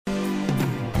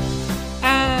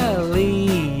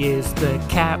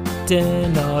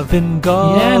captain of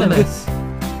Ingolimus.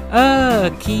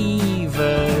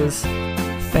 Akiva's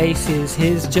faces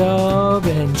his job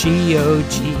in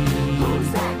GOG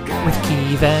with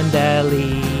Keeve and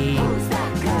Ellie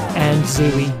and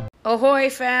Zooey. Ahoy,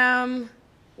 fam!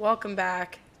 Welcome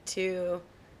back to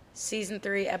Season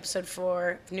 3, Episode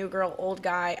 4 of New Girl, Old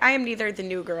Guy. I am neither the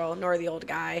new girl nor the old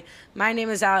guy. My name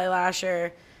is Allie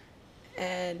Lasher,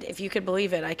 and if you could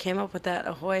believe it, I came up with that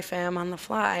Ahoy, fam on the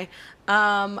fly.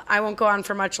 I won't go on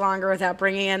for much longer without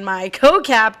bringing in my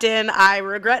co-captain. I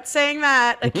regret saying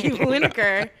that, Akiva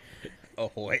Winokur.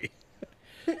 Ahoy.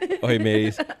 Ahoy,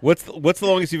 mateys. What's the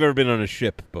longest you've ever been on a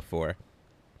ship before?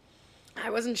 I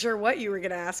wasn't sure what you were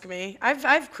going to ask me.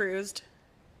 I've cruised.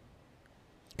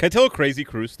 Can I tell a crazy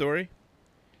cruise story?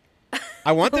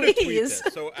 I wanted to tweet Please.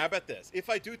 this. So how about this? If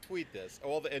I do tweet this,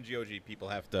 all the NGOG people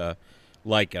have to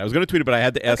like it. I was going to tweet it, but I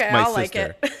had to ask Okay, my I'll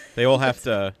sister. like it. They all have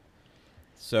to.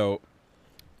 So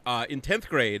in 10th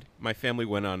grade, my family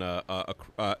went on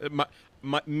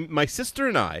my sister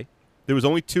and I, there was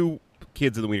only 2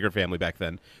 kids in the Wiener family back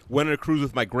then, went on a cruise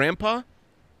with my grandpa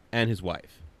and his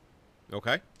wife.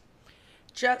 Okay?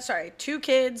 Sorry, 2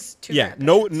 kids, 2 Yeah,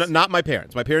 grandparents. not my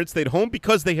parents. My parents stayed home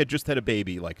because they had just had a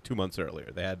baby like 2 months earlier.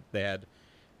 They had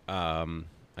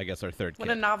I guess our third kid. What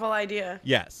a novel idea.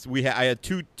 Yes, I had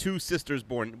two sisters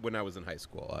born when I was in high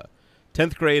school,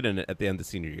 10th grade and at the end of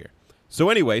senior year. So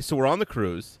anyway, we're on the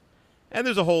cruise, and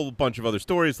there's a whole bunch of other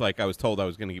stories. Like I was told I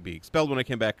was going to be expelled when I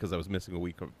came back because I was missing a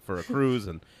week for a cruise,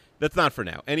 and that's not for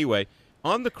now. Anyway,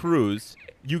 on the cruise,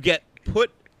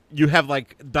 you have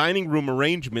like dining room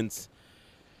arrangements,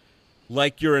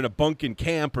 like you're in a bunk in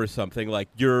camp or something. Like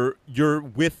you're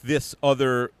with this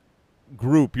other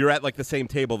group. You're at like the same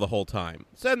table the whole time.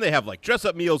 So then they have like dress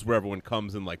up meals where everyone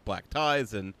comes in like black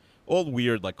ties and all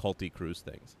weird like culty cruise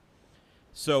things.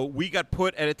 So we got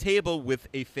put at a table with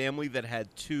a family that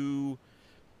had 2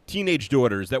 teenage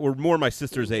daughters that were more my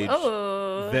sister's age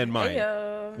than mine.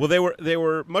 Hey-o. Well, they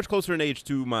were much closer in age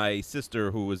to my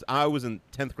sister, I was in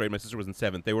 10th grade. My sister was in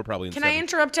 7th. They were probably in 7th. Can I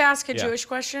interrupt to ask a Yeah. Jewish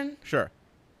question? Sure.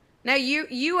 Now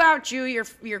you out-Jew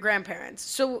your grandparents.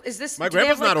 So is this My do they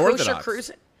have, grandpa's like, not kosher Orthodox.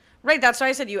 cruise? Right, that's why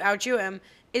I said you out-Jew him.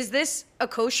 Is this a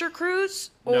kosher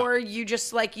cruise, No. or you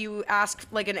just like you ask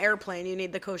like an airplane? You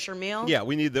need the kosher meal. Yeah,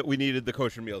 we needed the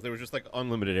kosher meals. They were just like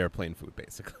unlimited airplane food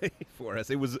basically for us.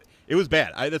 It was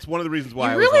bad. That's one of the reasons why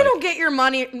You I really was like, don't get your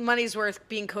money's worth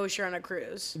being kosher on a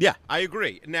cruise. Yeah, I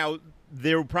agree. Now,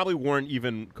 there probably weren't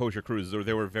even kosher cruises, or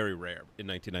they were very rare in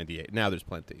 1998. Now there's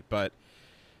plenty. But,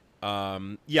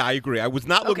 yeah, I agree. I was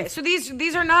not looking... Okay, so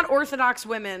these are not Orthodox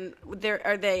women.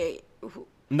 Are they...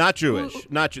 Not Jewish.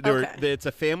 Okay. It's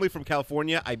a family from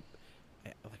California. I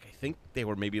think they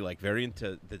were maybe like very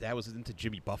into... The dad was into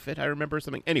Jimmy Buffett, I remember, or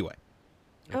something. Anyway.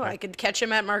 Oh, I could catch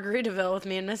him at Margaritaville with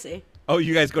me and Missy. Oh,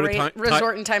 you guys go Great to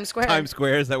resort in Times Square. Times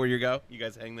Square, is that where you go? You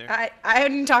guys hang there? I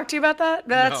hadn't talked to you about that.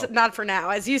 That's No. not for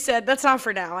now. As you said, that's not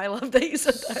for now. I love that you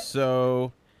said that.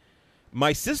 So,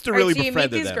 my sister All right, really so you meet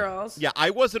befriended these them. girls. Yeah,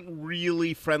 I wasn't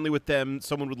really friendly with them.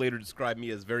 Someone would later describe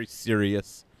me as very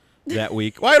serious that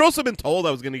week. Well, I had also been told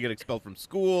I was going to get expelled from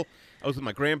school. I was with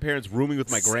my grandparents, rooming with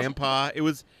my grandpa.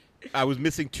 I was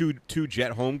missing two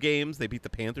Jet home games. They beat the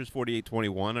Panthers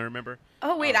 48-21, I remember.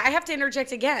 Oh, wait, I have to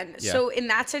interject again. Yeah. So in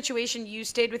that situation, you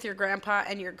stayed with your grandpa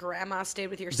and your grandma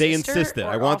stayed with your They sister? insisted. Or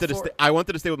I all wanted to four? stay. I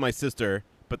wanted to stay with my sister,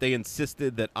 but they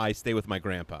insisted that I stay with my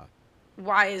grandpa.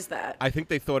 Why is that? I think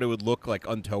they thought it would look like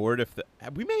untoward if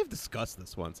we may have discussed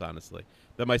this once, honestly,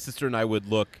 that my sister and I would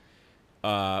look.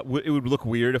 It would look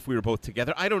weird if we were both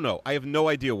together. I don't know. I have no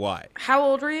idea why. How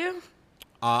old were you?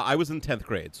 I was in 10th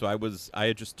grade, so I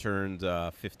had just turned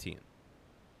 15.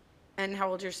 And how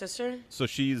old your sister? So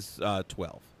she's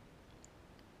 12.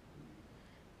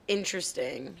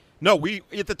 Interesting. No,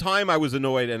 at the time I was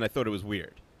annoyed and I thought it was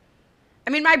weird.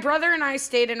 I mean, my brother and I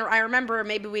stayed in, I remember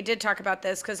maybe we did talk about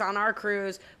this because on our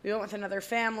cruise, we went with another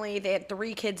family. They had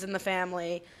 3 kids in the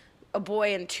family, a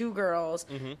boy and 2 girls.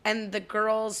 Mm-hmm. And the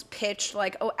girls pitched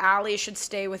like, oh, Allie should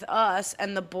stay with us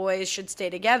and the boys should stay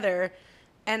together.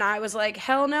 And I was like,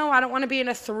 hell no, I don't want to be in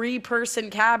a 3-person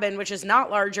cabin, which is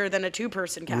not larger than a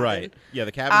 2-person cabin. Right. Yeah,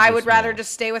 the cabins I are would rather small.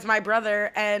 just stay with my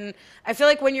brother. And I feel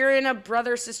like when you're in a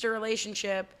brother-sister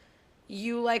relationship,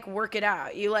 you like work it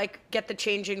out. You like get the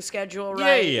changing schedule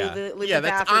right. Yeah. Leave Yeah, the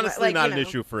that's bathroom, honestly like, not you an know.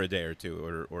 issue for a day or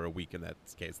 2 or a week in that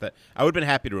case. That I would have been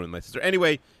happy to ruin my sister.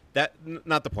 Anyway,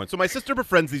 not the point. So my sister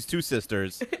befriends these 2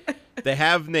 sisters. They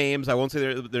have names. I won't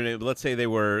say their name, but let's say they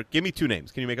were. Give me 2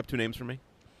 names. Can you make up 2 names for me?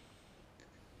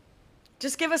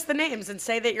 Just give us the names and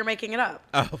say that you're making it up.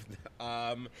 Oh,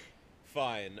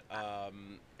 fine.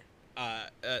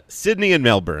 Sydney and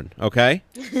Melbourne. Okay.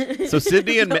 So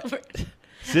Sydney and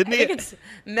Sydney. I think it's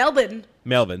Melbourne.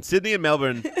 Melbourne. Sydney and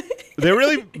Melbourne. They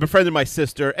really befriended my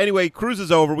sister. Anyway, cruise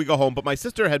is over. We go home. But my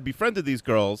sister had befriended these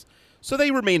girls, so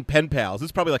they remained pen pals. This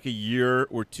is probably like a year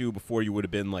or two before you would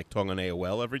have been like talking on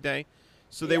AOL every day.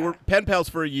 So they were pen pals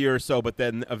for a year or so, but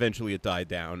then eventually it died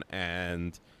down,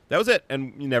 and that was it.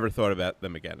 And you never thought about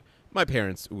them again. My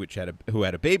parents, who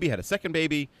had a baby, had a second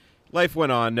baby. Life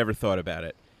went on. Never thought about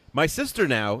it. My sister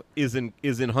now is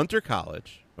in Hunter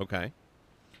College. Okay,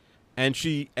 and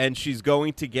she's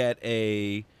going to get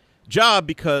a job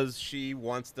because she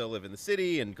wants to live in the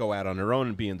city and go out on her own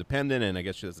and be independent. And I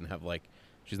guess she doesn't have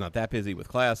she's not that busy with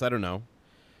class. I don't know.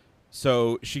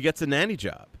 So she gets a nanny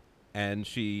job, and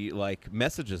she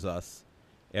messages us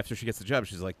after she gets the job.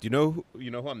 She's like, "Do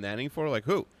you know who I'm nannying for?" Like,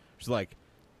 who? She's like,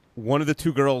 "One of the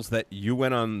two girls that you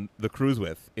went on the cruise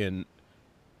with in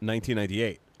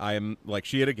 1998. I am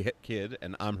she had a kid,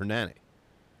 and I'm her nanny."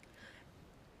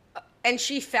 And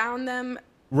she found them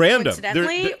random,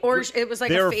 coincidentally, or it was a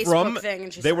Facebook thing.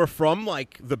 And they were from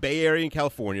the Bay Area in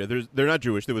California. They're not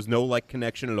Jewish. There was no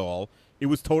connection at all. It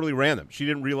was totally random. She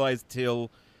didn't realize till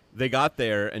they got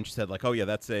there, and she said "Oh yeah,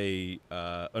 that's an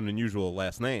unusual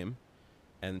last name,"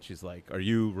 and she's like, "Are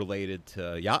you related to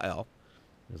Yael?"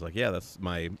 I was like, "Yeah, that's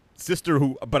my sister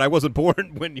but I wasn't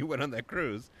born when you went on that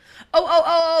cruise."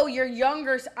 Oh, you're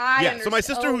younger. I understand. So my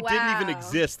sister who didn't even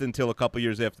exist until a couple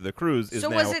years after the cruise is now.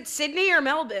 So was it Sydney or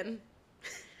Melbourne?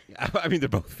 I mean, they're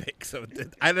both fake, so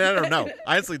I don't know.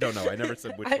 I honestly don't know. I never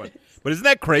said which one. But isn't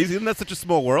that crazy? Isn't that such a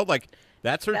small world?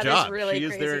 That's her job. That is really she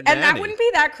crazy. Is their and nanny. That wouldn't be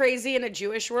that crazy in a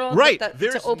Jewish world, right?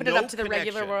 To open it up to the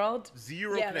regular world.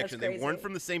 Zero connection. They weren't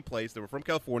from the same place. They were from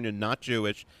California, not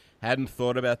Jewish. Hadn't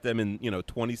thought about them in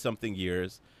 20-something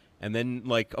years. And then,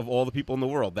 of all the people in the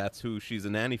world, that's who she's a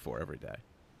nanny for every day.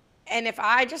 And if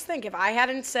I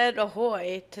hadn't said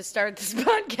ahoy to start this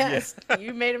podcast,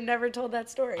 you may have never told that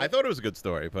story. I thought it was a good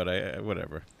story, but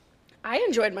whatever. I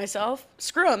enjoyed myself.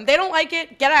 Screw them. They don't like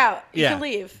it. Get out. You can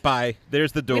leave. Bye.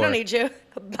 There's the door. We don't need you.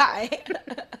 Bye.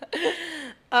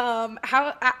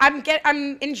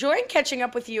 I'm enjoying catching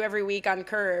up with you every week on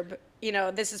Curb.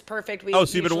 This is perfect. So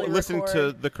you've been listening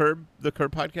to the Curb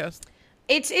podcast?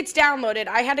 It's downloaded.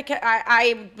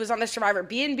 I was on the Survivor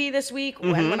B&B this week.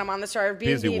 Mm-hmm. When I'm on the Survivor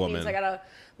B&B, it means I gotta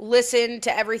listen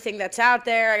to everything that's out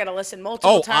there. I gotta listen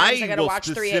multiple times. I gotta watch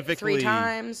three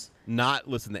times. Not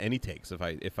listen to any takes if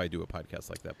I do a podcast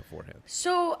like that beforehand.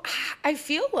 So I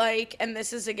feel like, and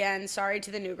this is again, sorry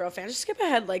to the New Girl fans, just skip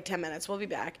ahead 10 minutes. We'll be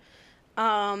back.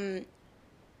 I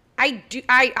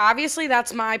obviously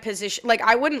that's my position.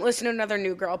 I wouldn't listen to another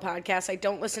New Girl podcast. I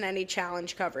don't listen to any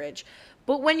challenge coverage.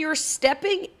 But when you're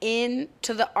stepping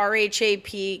into the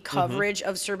RHAP coverage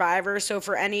of Survivor, so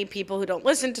for any people who don't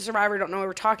listen to Survivor, don't know what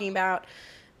we're talking about,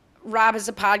 Rob has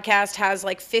a podcast, has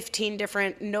 15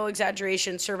 different, no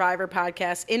exaggeration, Survivor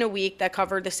podcasts in a week that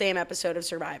cover the same episode of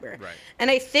Survivor. Right. And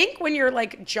I think when you're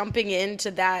jumping into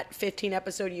that 15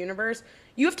 episode universe,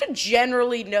 you have to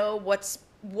generally know what's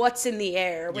in the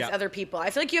air with other people.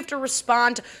 I feel like you have to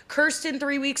respond. Kirsten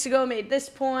 3 weeks ago made this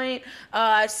point.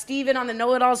 Steven on the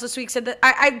Know-It-Alls this week said that.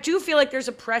 I do feel like there's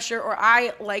a pressure, or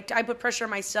I put pressure on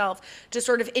myself to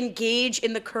sort of engage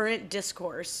in the current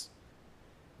discourse.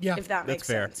 Yeah, if that makes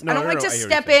fair. sense. No, I don't no, like to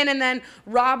step in and then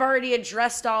Rob already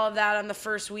addressed all of that on the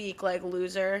first week,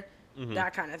 loser,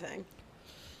 that kind of thing.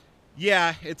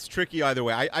 Yeah, it's tricky either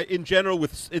way. I in general,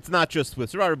 it's not just with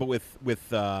Survivor, but with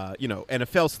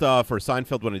NFL stuff or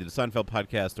Seinfeld, when I did a Seinfeld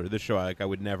podcast, or this show, I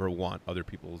would never want other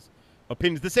people's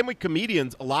opinions. The same way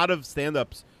comedians, a lot of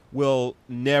stand-ups will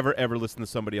never, ever listen to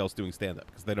somebody else doing stand-up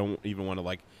because they don't even want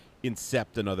to,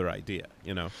 incept another idea,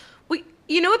 Well,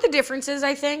 you know what the difference is,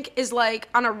 I think, is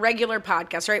on a regular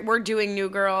podcast, right? We're doing New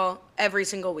Girl every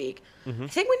single week. I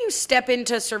think when you step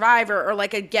into Survivor or a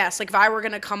guest, if I were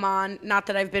going to come on, not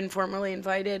that I've been formally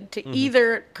invited to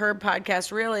either Curb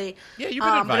podcast, really. Yeah, you've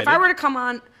been invited. But if I were to come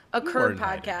on a Curb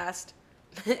podcast,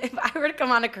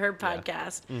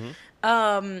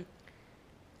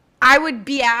 I would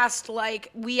be asked,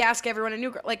 we ask everyone in New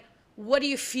Girl, what do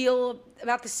you feel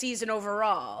about the season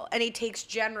overall? Any takes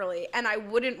generally. And I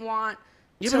wouldn't want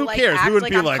to who cares? act We would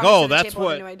like be I'm like, coming oh, to the that's table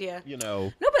with what, no idea.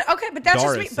 No, but that's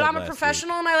Doris just me. But I'm a said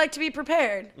professional and I like to be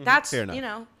prepared. That's, fair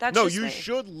enough. That's no, just you me.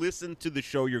 should listen to the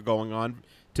show you're going on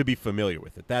to be familiar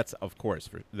with it. That's, of course,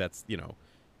 that's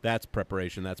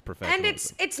preparation. That's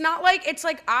professionalism. And it's not it's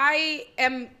I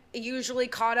am usually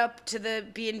caught up to the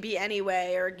B&B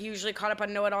anyway, or usually caught up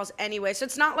on Know-It-Alls anyway. So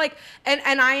it's not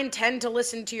and I intend to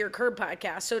listen to your Curb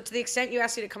podcast. So to the extent you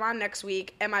ask me to come on next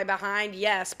week, am I behind?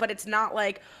 Yes. But it's not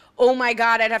oh my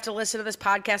God, I'd have to listen to this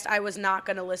podcast I was not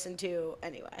going to listen to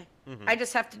anyway. I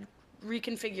just have to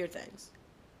reconfigure things.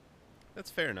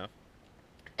 That's fair enough.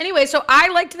 Anyway, so I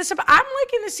liked this. I'm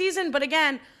liking the season, but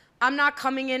again, I'm not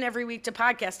coming in every week to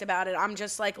podcast about it. I'm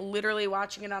just like literally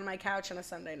watching it on my couch on a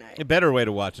Sunday night. A better way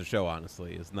to watch a show,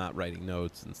 honestly, is not writing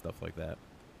notes and stuff like that.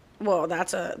 Well,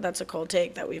 that's a cold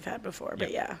take that we've had before,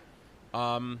 but yeah.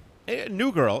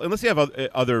 New Girl, unless you have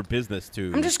other business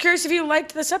to. I'm just curious if you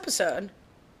liked this episode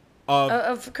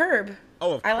of Curb.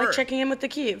 Oh, of I like Curb. checking in with the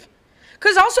Keeve.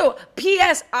 Because also,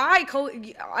 P.S. I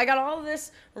got all of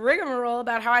this rigmarole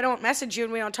about how I don't message you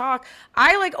and we don't talk.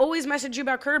 I like always message you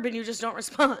about Curb and you just don't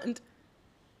respond.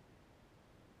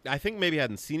 I think maybe I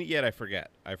hadn't seen it yet. I forget.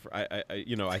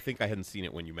 I think I hadn't seen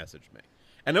it when you messaged me.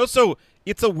 And also,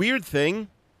 it's a weird thing,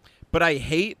 but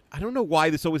I don't know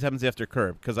why this always happens after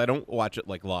Curb, because I don't watch it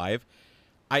like live.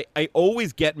 I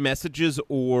always get messages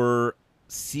or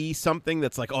see something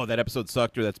that's like, oh, that episode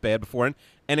sucked or that's bad beforehand,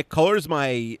 and it colors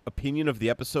my opinion of the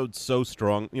episode so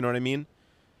strong. You know what I mean?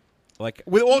 Like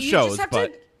with all shows,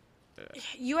 but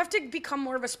you have to become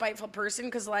more of a spiteful person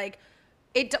because, like,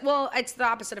 it's the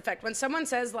opposite effect. When someone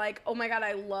says like, "Oh my god,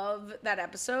 I love that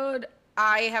episode,"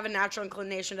 I have a natural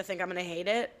inclination to think I'm gonna hate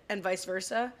it, and vice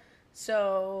versa.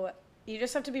 So you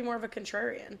just have to be more of a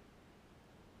contrarian.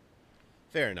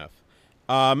 Fair enough.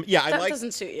 That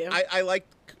doesn't suit you. I liked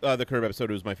the Curb episode.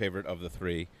 It was my favorite of the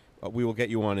three. We will get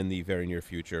you on in the very near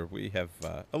future. We have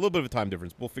a little bit of a time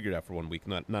difference. We'll figure it out for 1 week.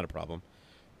 Not a problem.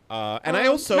 And I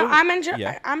also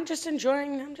I'm just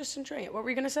enjoying it. What were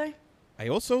you gonna say? I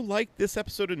also liked this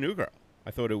episode of New Girl.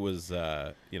 I thought it was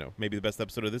maybe the best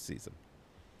episode of this season.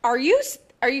 Are you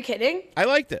kidding? I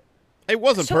liked it. It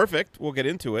wasn't perfect. We'll get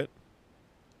into it.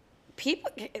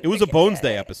 It was a Bones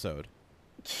Day episode.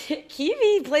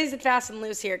 Kiwi plays it fast and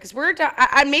loose here because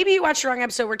maybe you watched the wrong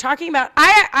episode. We're talking about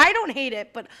I don't hate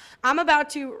it, but I'm about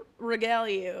to regale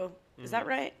you. Is that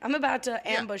right? I'm about to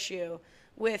ambush you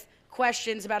with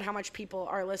questions about how much people,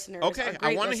 our listeners, okay,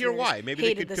 I want to hear why. Maybe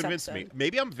they could convince episode. me.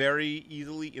 Maybe I'm very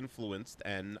easily influenced,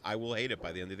 and I will hate it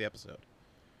by the end of the episode.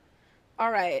 All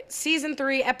right, season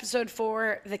 3, episode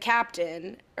 4, The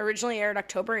Captain, originally aired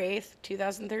October 8th,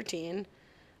 2013.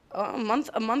 A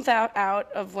month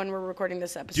out of when we're recording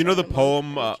this episode. Do you know the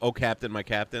poem, "Oh Captain, My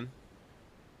Captain"?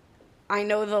 I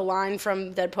know the line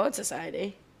from Dead Poet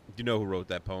Society. Do you know who wrote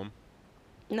that poem?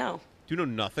 No. Do you know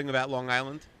nothing about Long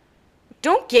Island?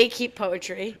 Don't gatekeep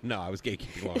poetry. No, I was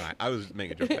gatekeeping Long Island. I was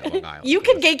making a joke about Long Island. You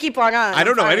can gatekeep Long Island. I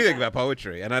don't know anything about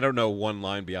poetry, and I don't know one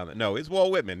line beyond that. No, it's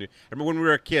Walt Whitman. I remember when we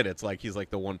were a kid, it's like he's like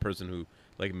the one person who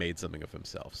like made something of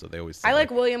himself. So they always say, I like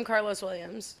William Carlos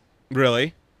Williams.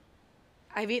 Really?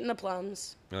 I've eaten the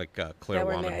plums. Like Claire that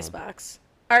were in the Wanamaker. icebox.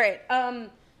 All right.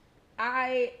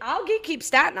 I'll gatekeep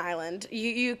Staten Island.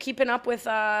 You keeping up with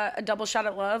A Double Shot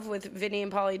at Love with Vinny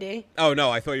and Pauly D? Oh no,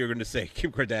 I thought you were going to say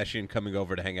Kim Kardashian coming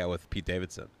over to hang out with Pete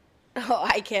Davidson. Oh,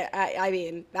 I can't. I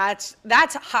mean, that's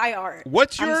high art.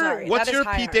 What's your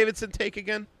Pete Pete Davidson take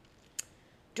again?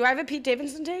 Do I have a Pete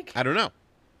Davidson take? I don't know.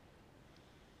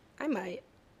 I might.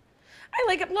 I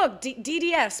like it. Look,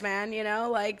 DDS, man. You know,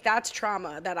 like that's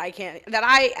trauma that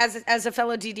I as a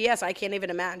fellow DDS, I can't even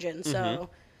imagine. So,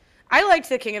 I liked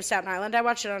The King of Staten Island. I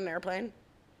watched it on an airplane.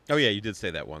 Oh yeah, you did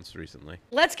say that once recently.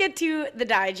 Let's get to the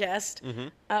digest.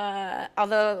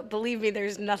 Although, believe me,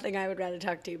 there's nothing I would rather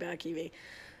talk to you about, Kiwi.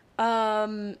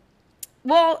 Well,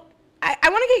 I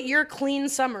want to get your clean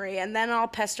summary, and then I'll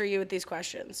pester you with these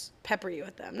questions. Pepper you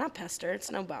with them. Not pester. It's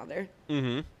no bother.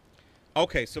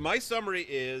 Okay, so my summary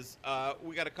is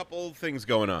we got a couple of things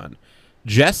going on.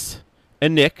 Jess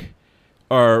and Nick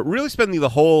are really spending the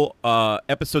whole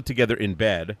episode together in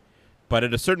bed, but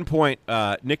at a certain point,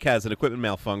 Nick has an equipment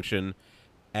malfunction,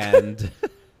 and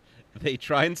they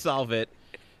try and solve it.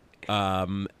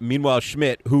 Meanwhile,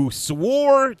 Schmidt, who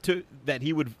swore that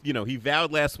he would, he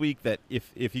vowed last week that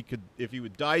if he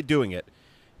would die doing it,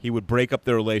 he would break up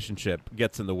their relationship,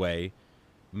 gets in the way.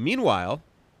 Meanwhile,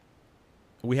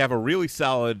 we have a really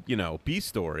solid, B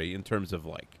story in terms of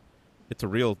like, it's a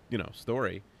real,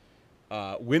 story.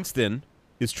 Winston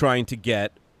is trying to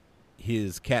get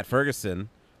his cat Ferguson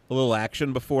a little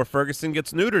action before Ferguson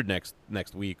gets neutered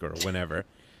next week or whenever.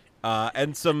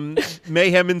 And some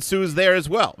mayhem ensues there as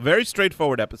well. Very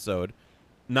straightforward episode.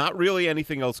 Not really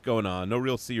anything else going on. No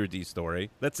real C or D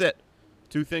story. That's it.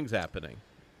 2 things happening.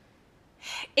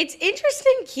 It's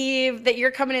interesting, Keeve, that you're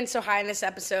coming in so high in this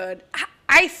episode.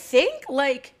 I think,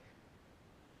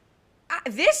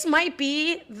 this might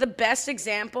be the best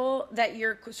example that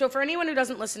so for anyone who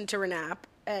doesn't listen to Renap,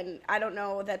 and I don't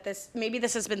know that maybe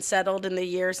this has been settled in the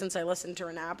year since I listened to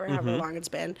Renap or however long it's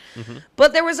been,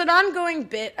 but there was an ongoing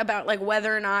bit about, like,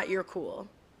 whether or not you're cool.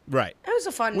 Right. It was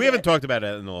a fun We bit. haven't talked about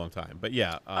it in a long time, but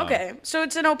yeah. Okay, so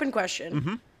it's an open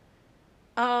question.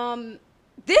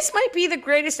 this might be the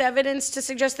greatest evidence to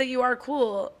suggest that you are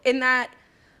cool, in that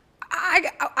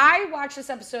I watched this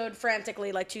episode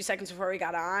frantically like 2 seconds before we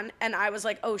got on, and I was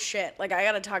like, oh shit, like I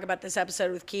gotta talk about this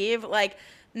episode with Keeve. Like,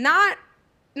 not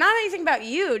anything about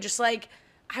you, just like,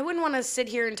 I wouldn't want to sit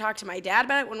here and talk to my dad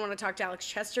about it, wouldn't want to talk to Alex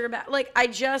Chester about it. Like, I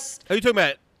just... Are you talking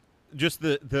about just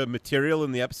the material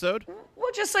in the episode?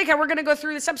 Well, just like how we're going to go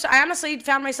through this episode. I honestly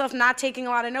found myself not taking a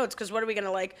lot of notes, because what are we going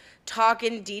to, like, talk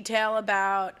in detail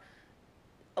about,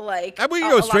 like... We can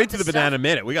go straight to the banana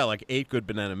minute. We got, like, 8 good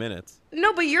banana minutes.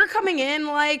 No, but you're coming in,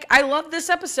 like, I love this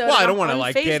episode. Well, I don't want to,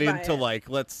 like, get into, like,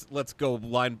 let's go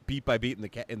line beat by beat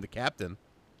in the captain.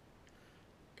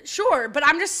 Sure, but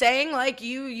I'm just saying, like,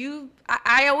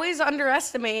 I always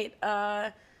underestimate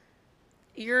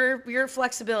your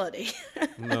flexibility.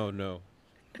 No.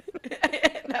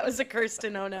 That was a curse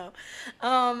to no.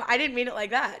 I didn't mean it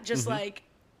like that. Just like,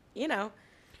 you know.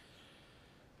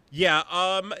 Yeah,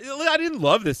 I didn't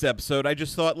love this episode. I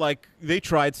just thought, like, they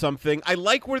tried something. I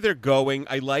like where they're going.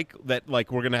 I like that, like,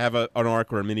 we're going to have an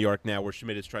arc or a mini arc now where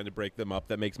Schmidt is trying to break them up.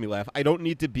 That makes me laugh. I don't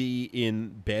need to be in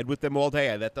bed with them all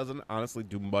day. That doesn't honestly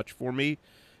do much for me.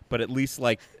 But at least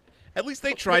they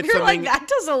tried You're something. like, that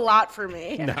does a lot for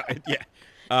me. No,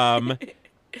 yeah.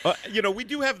 You know, we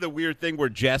do have the weird thing where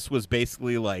Jess was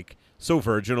basically, like, so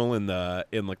virginal in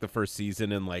the first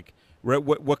season, and, like,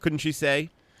 what couldn't she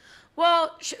say?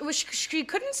 Well, she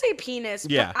couldn't say penis,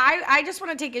 Yeah. but I just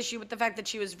want to take issue with the fact that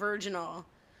she was virginal,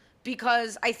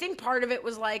 because I think part of it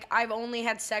was, like, I've only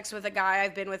had sex with a guy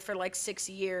I've been with for, like, 6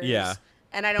 years. Yeah.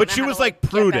 And I don't But know she how was, to, like,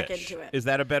 get prudish. back into it. Is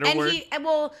that a better word?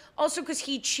 Well, also because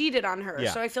he cheated on her.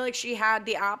 Yeah. So I feel like she had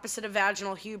the opposite of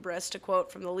vaginal hubris, to quote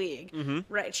from the league. Mm-hmm.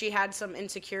 Right? She had some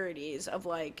insecurities of,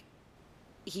 like,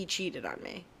 he cheated on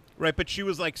me. Right, but she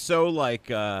was, like, so, like,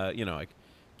 you know, like,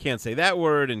 can't say that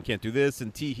word and can't do this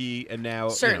and tee-hee, and now...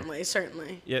 Certainly.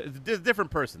 Yeah,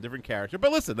 different person, different character.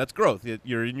 But listen, that's growth.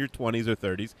 You're in your 20s or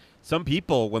 30s. Some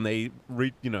people, when they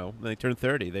when they turn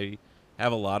 30, they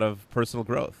have a lot of personal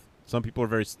growth. Some people are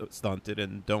very stunted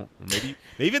and don't. Maybe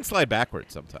they even slide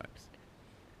backwards sometimes.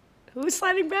 Who's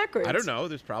sliding backwards? I don't know.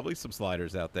 There's probably some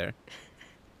sliders out there.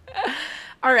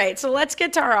 All right, so let's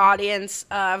get to our audience,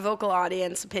 vocal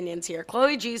audience opinions here.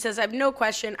 Chloe G says, I have no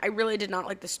question. I really did not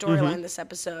like the storyline this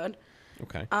episode.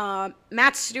 Okay.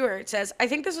 Matt Stewart says, I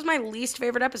think this was my least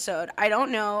favorite episode. I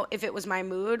don't know if it was my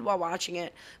mood while watching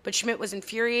it, but Schmidt was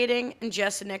infuriating, and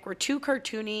Jess and Nick were too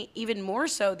cartoony, even more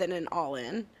so than in All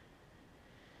In.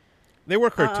 They were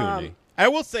cartoony. I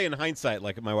will say, in hindsight,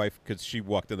 like, my wife, because she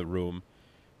walked in the room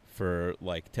for,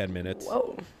 like, 10 minutes.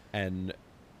 Whoa. And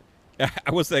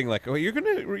I was saying, like, oh, you're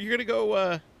gonna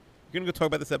go talk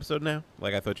about this episode now?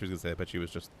 Like, I thought she was gonna say that, but she was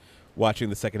just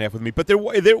watching the second half with me. But there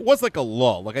was like a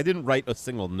lull. Like, I didn't write a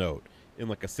single note in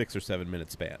like a 6 or 7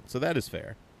 minute span. So that is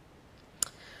fair.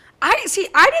 I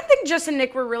didn't think Jess and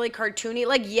Nick were really cartoony.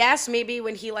 Like, yes, maybe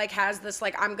when he, like, has this,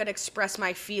 like, I'm gonna express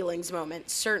my feelings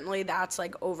moment. Certainly that's,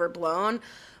 like, overblown.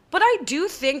 But I do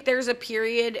think there's a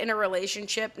period in a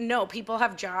relationship. No, people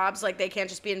have jobs. Like, they can't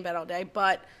just be in bed all day.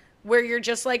 But where you're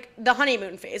just, like, the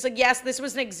honeymoon phase. Like, yes, this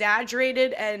was an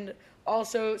exaggerated and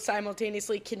also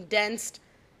simultaneously condensed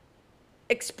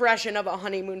expression of a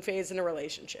honeymoon phase in a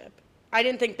relationship. I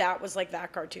didn't think that was, like,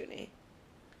 that cartoony.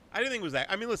 I didn't think it was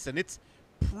that. I mean, listen, it's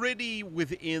pretty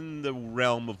within the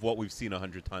realm of what we've seen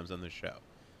 100 times on this show.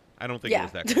 I don't think it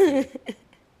was that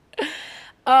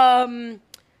cartoony.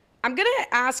 I'm going to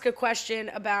ask a question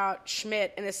about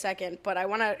Schmidt in a second, but I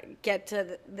want to get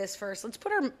to this first. Let's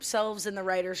put ourselves in the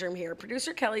writer's room here.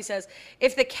 Producer Kelly says,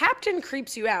 if the captain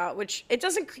creeps you out, which it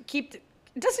doesn't creep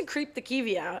the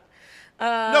Kiwi out.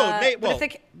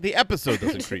 The episode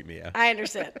doesn't creep me out. I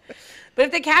understand. But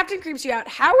if the captain creeps you out,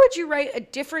 how would you write a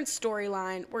different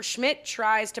storyline where Schmidt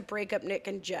tries to break up Nick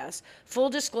and Jess? Full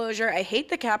disclosure, I hate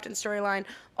the captain storyline.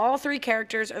 All 3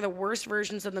 characters are the worst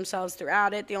versions of themselves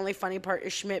throughout it. The only funny part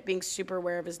is Schmidt being super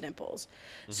aware of his nipples.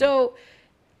 Mm-hmm. So,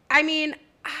 I mean,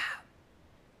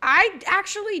 I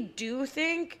actually do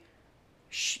think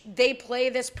they play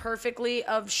this perfectly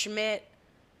of Schmidt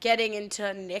getting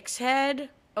into Nick's head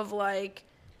of, like,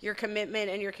 your commitment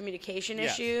and your communication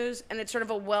issues. And it's sort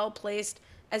of a well-placed,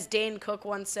 as Dane Cook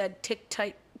once said,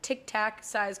 tic-tac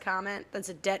size comment that's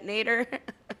a detonator.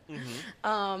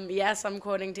 Mm-hmm. Yes, I'm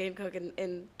quoting Dane Cook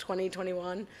in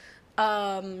 2021.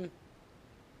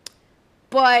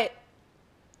 But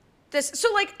this,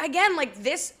 so, like, again, like,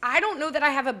 this, I don't know that I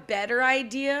have a better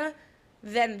idea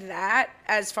than that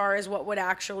as far as what would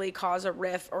actually cause a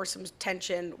riff or some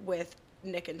tension with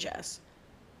Nick and Jess.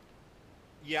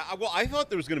 Yeah, well, I thought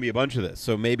there was going to be a bunch of this,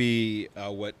 so maybe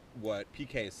what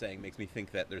PK is saying makes me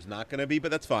think that there's not going to be,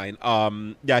 but that's fine.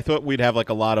 Yeah, I thought we'd have like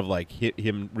a lot of like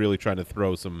him really trying to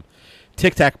throw some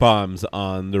tic tac bombs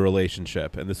on the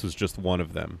relationship, and this was just one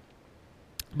of them.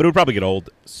 But it would probably get old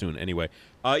soon anyway.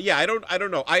 Yeah, I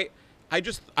don't know. I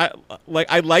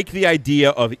like the idea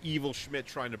of evil Schmidt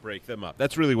trying to break them up.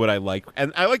 That's really what I like,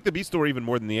 and I like the B story even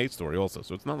more than the A story also.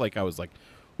 So it's not like I was like,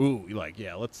 ooh, like,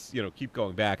 yeah, let's, keep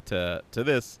going back to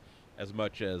this, as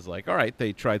much as like, all right,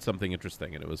 they tried something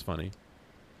interesting and it was funny.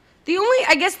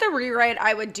 I guess the rewrite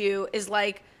I would do is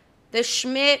like the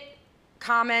Schmidt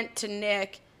comment to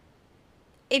Nick.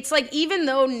 It's like, even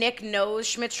though Nick knows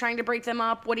Schmidt's trying to break them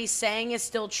up, what he's saying is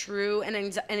still true and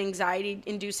anxiety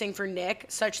inducing for Nick,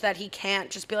 such that he can't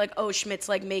just be like, oh, Schmidt's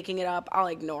like making it up, I'll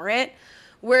ignore it.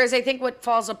 Whereas I think what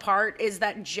falls apart is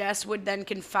that Jess would then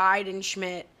confide in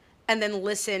Schmidt and then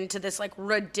listen to this like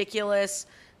ridiculous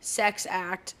sex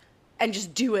act and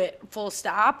just do it full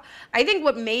stop. I think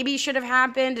what maybe should have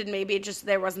happened, and maybe it just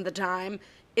there wasn't the time,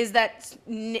 is that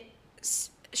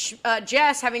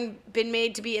Jess, having been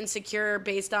made to be insecure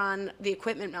based on the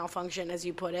equipment malfunction, as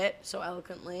you put it so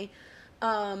eloquently,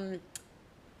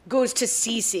 goes to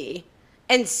Cece,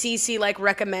 and Cece like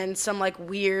recommends some like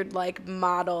weird like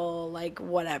model like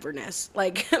whateverness,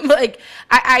 like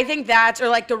I think that's, or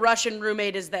like the Russian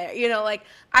roommate is there, like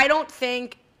I don't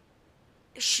think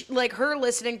like her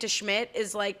listening to Schmidt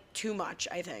is like too much.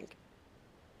 I think.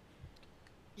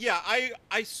 Yeah,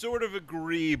 I sort of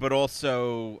agree, but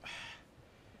also.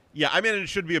 Yeah, I mean, it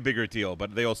should be a bigger deal,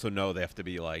 but they also know they have to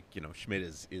be like, Schmidt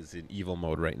is in evil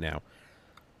mode right now.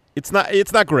 It's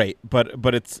not great,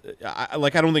 but it's I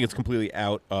don't think it's completely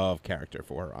out of character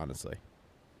for her, honestly.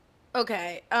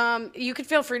 Okay, you could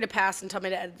feel free to pass and tell me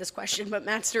to edit this question, but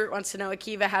Matt Stewart wants to know,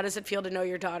 Akiva, how does it feel to know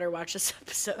your daughter watched this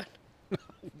episode?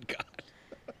 Oh, God.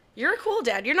 You're a cool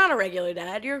dad. You're not a regular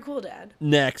dad. You're a cool dad.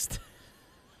 Next.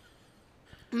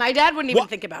 My dad wouldn't even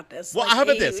think about this. Well, how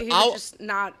about this? He would just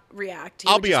not react.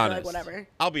 I'll be honest. Like, whatever.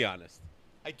 I'll be honest.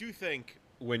 I do think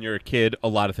when you're a kid, a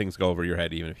lot of things go over your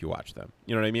head, even if you watch them.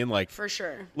 You know what I mean? Like, for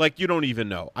sure. Like, you don't even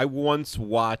know. I once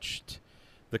watched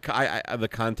the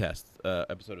contest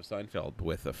episode of Seinfeld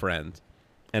with a friend,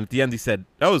 and at the end he said,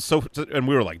 "Oh, so," and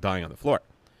we were like dying on the floor.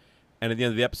 And at the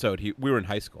end of the episode, we were in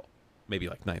high school, maybe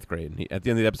like 9th grade. And at the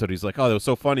end of the episode, he's like, "Oh, that was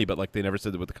so funny," but like they never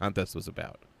said what the contest was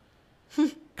about.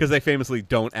 Because they famously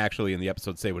don't actually in the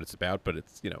episode say what it's about, but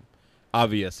it's,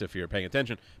 obvious if you're paying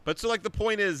attention. But so, like, the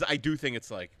point is, I do think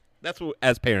it's like, that's what,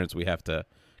 as parents, we have to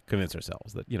convince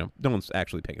ourselves that, no one's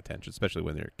actually paying attention, especially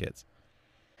when they're kids.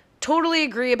 Totally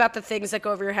agree about the things that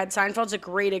go over your head. Seinfeld's a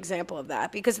great example of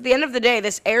that, because at the end of the day,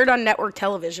 this aired on network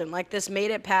television. Like, this made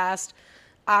it past,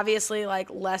 obviously, like,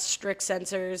 less strict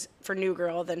censors for New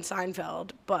Girl than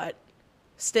Seinfeld, but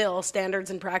still,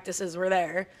 standards and practices were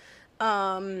there.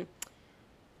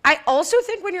 I also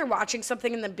think when you're watching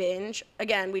something in the binge,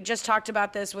 again, we just talked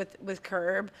about this with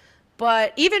Curb,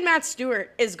 but even Matt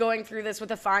Stewart is going through this with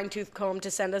a fine-tooth comb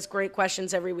to send us great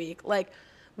questions every week. Like,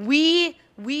 we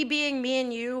being me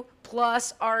and you,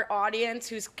 plus our audience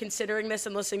who's considering this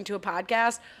and listening to a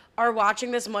podcast, are watching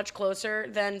this much closer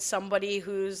than somebody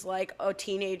who's like a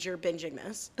teenager binging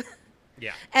this.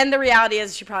 Yeah. And the reality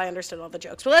is she probably understood all the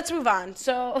jokes. But let's move on.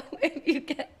 So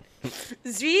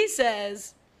Z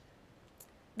says,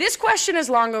 this question is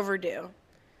long overdue,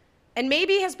 and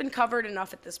maybe has been covered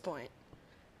enough at this point.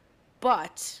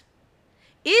 But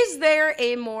is there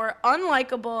a more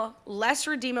unlikable, less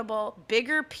redeemable,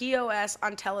 bigger POS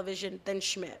on television than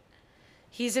Schmidt?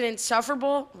 He's an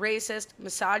insufferable, racist,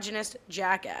 misogynist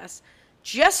jackass.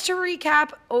 Just to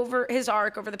recap over his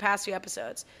arc over the past few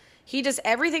episodes, he does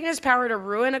everything in his power to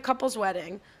ruin a couple's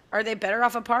wedding. Are they better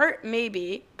off apart?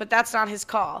 Maybe, but that's not his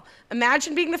call.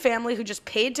 Imagine being the family who just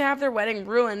paid to have their wedding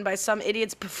ruined by some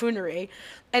idiot's buffoonery,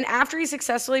 and after he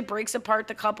successfully breaks apart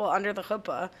the couple under the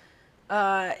chuppah,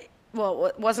 well,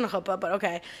 it wasn't a chuppah, but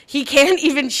okay, he can't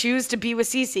even choose to be with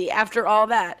Cece after all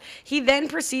that. He then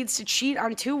proceeds to cheat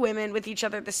on 2 women with each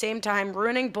other at the same time,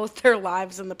 ruining both their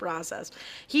lives in the process.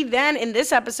 He then, in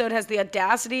this episode, has the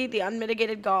audacity, the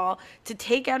unmitigated gall, to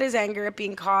take out his anger at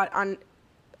being caught on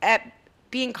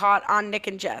Nick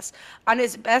and Jess, on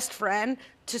his best friend,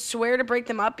 to swear to break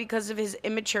them up because of his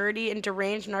immaturity and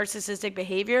deranged narcissistic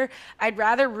behavior. I'd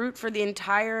rather root for the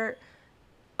entire,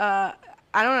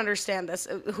 I don't understand this.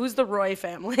 Who's the Roy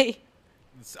family?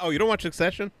 Oh, you don't watch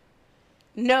Succession?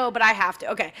 No, but I have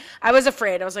to. Okay. I was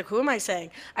afraid. I was like, who am I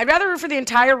saying? I'd rather root for the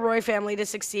entire Roy family to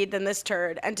succeed than this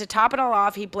turd. And to top it all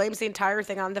off, he blames the entire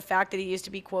thing on the fact that he used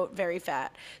to be, quote, very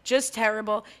fat. Just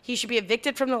terrible. He should be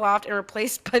evicted from the loft and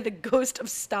replaced by the ghost of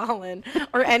Stalin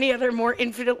or any other more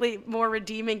infinitely more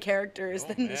redeeming characters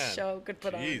than this show could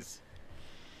put on.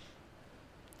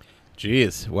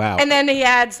 Jeez, wow. And then he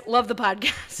adds, love the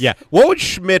podcast. Yeah. What would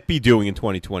Schmidt be doing in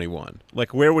 2021?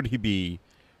 Like, where would he be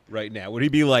right now? Would he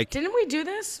be like... Didn't we do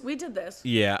this? We did this.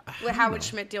 Yeah. How would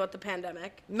Schmidt deal with the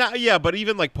pandemic? No, yeah, but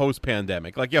even like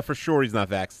post-pandemic. Like, yeah, for sure he's not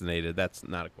vaccinated. That's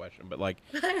not a question. But like...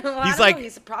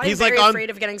 He's probably very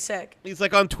afraid of getting sick. He's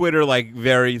like on Twitter, like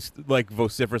very like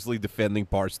vociferously defending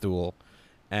Barstool.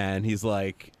 And he's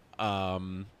like...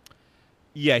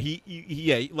 Yeah,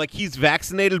 like he's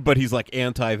vaccinated, but he's like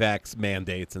anti-vax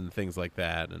mandates and things like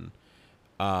that, and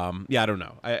yeah, I don't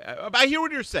know. I hear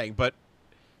what you're saying, but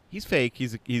he's fake.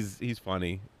 He's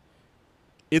funny.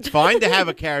 It's fine to have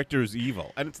a character who's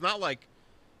evil, and it's not like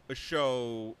a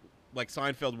show like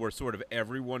Seinfeld where sort of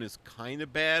everyone is kind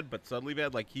of bad, but subtly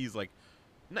bad. Like he's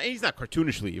not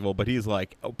cartoonishly evil, but he's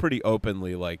like pretty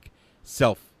openly like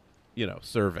serving,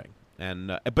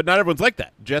 and but not everyone's like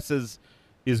that. Jess is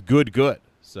good.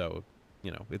 So,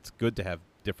 it's good to have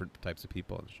different types of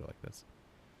people on a show like this.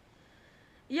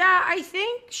 Yeah, I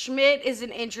think Schmidt is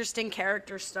an interesting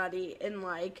character study in,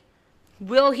 like,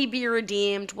 will he be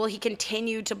redeemed? Will he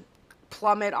continue to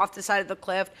plummet off the side of the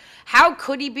cliff? How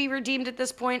could he be redeemed at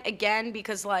this point? Again,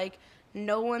 because, like,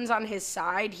 no one's on his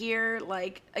side here.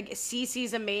 Like,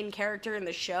 Cece's a main character in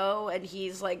the show, and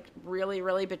he's, like, really,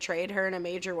 really betrayed her in a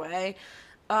major way.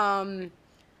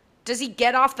 Does he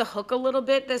get off the hook a little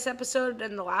bit this episode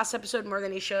and the last episode more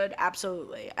than he should?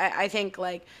 Absolutely. I think,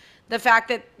 like, the fact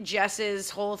that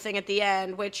Jess's whole thing at the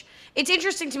end, which it's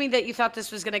interesting to me that you thought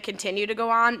this was going to continue to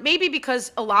go on, maybe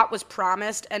because a lot was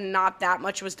promised and not that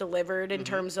much was delivered in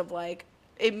terms of, like,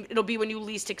 it'll be when you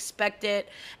least expect it.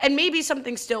 And maybe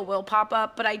something still will pop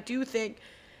up, but I do think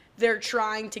they're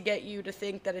trying to get you to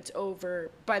think that it's over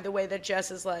by the way that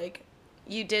Jess is like,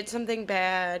 you did something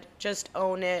bad, just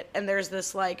own it. And there's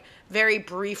this, like, very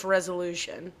brief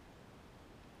resolution.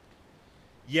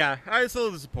 Yeah, it's a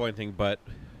little disappointing, but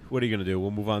what are you going to do?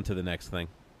 We'll move on to the next thing.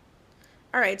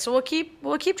 All right, so we'll keep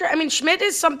trying. I mean, Schmidt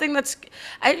is something we're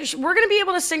going to be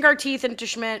able to sink our teeth into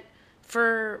Schmidt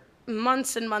for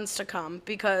months and months to come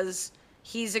because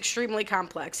he's extremely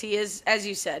complex. He is, as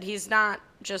you said, he's not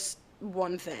just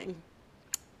one thing.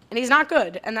 And he's not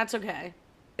good, and that's okay.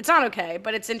 It's not okay,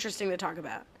 but it's interesting to talk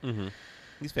about. Mm-hmm.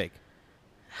 He's fake.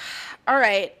 All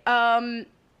right.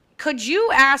 Could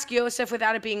you ask Yosef,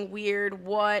 without it being weird,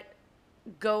 what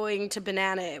going to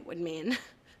Banana It would mean?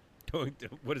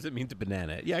 What does it mean to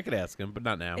Banana It? Yeah, I could ask him, but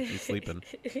not now. He's sleeping.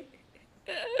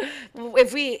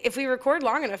 If we record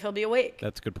long enough, he'll be awake.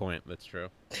 That's a good point. That's true.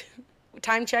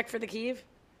 Time check for the Kiev.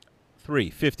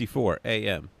 3:54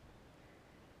 a.m.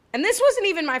 And this wasn't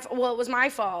even my fault. Well, it was my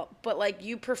fault, but, like,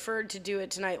 you preferred to do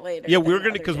it tonight later. Yeah, we were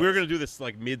gonna do this,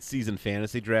 like, mid-season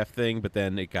fantasy draft thing, but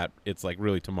then it's like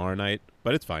really tomorrow night.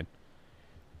 But it's fine.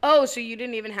 Oh, so you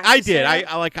didn't even have to I did.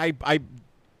 I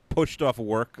pushed off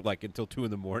work like until 2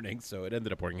 a.m, so it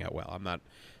ended up working out well.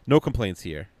 No complaints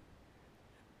here.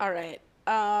 All right.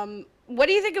 What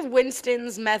do you think of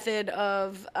Winston's method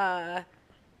of?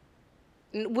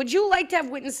 Would you like to have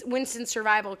Winston's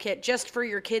survival kit just for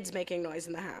your kids making noise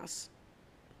in the house?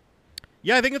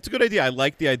 Yeah, I think it's a good idea. I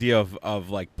like the idea of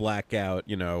like blackout,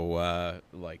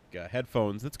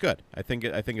 headphones. That's good. I think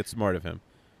it's smart of him.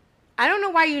 I don't know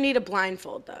why you need a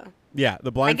blindfold though. Yeah,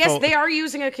 the blindfold. I guess they are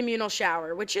using a communal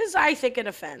shower, which is, I think, an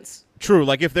offense. True.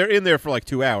 Like if they're in there for like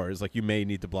 2 hours, like you may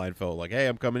need to blindfold. Like, hey,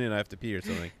 I'm coming in. I have to pee or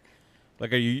something.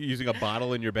 Like, are you using a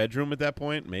bottle in your bedroom at that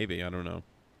point? Maybe. I don't know.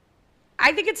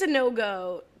 I think it's a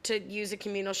no-go to use a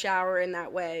communal shower in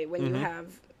that way when you have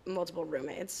multiple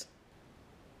roommates.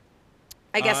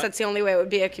 I guess that's the only way it would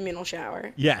be a communal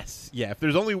shower. Yes. Yeah. If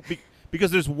there's only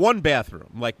because there's one bathroom.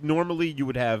 Like normally you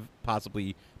would have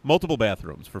possibly multiple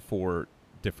bathrooms for 4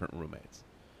 different roommates.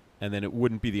 And then it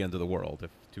wouldn't be the end of the world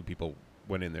if 2 people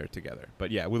went in there together.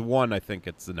 But yeah, with one, I think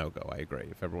it's a no-go. I agree.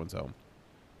 If everyone's home.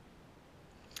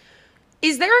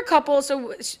 Is there a couple?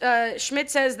 So Schmidt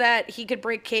says that he could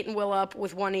break Kate and Will up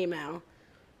with one email.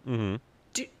 Mm-hmm.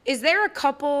 Is there a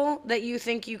couple that you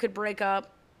think you could break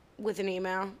up with an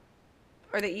email,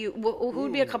 or that who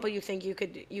would be a couple you think you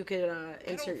could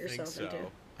insert yourself into?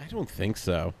 I don't think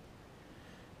so.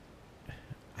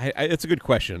 It's a good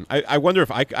question. I wonder if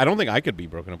I don't think I could be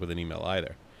broken up with an email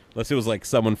either, unless it was like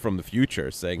someone from the future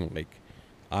saying like,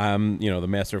 I'm the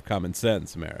master of common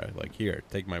sense, Mara. Like here,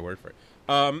 take my word for it.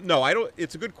 No, I don't.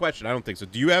 It's a good question. I don't think so.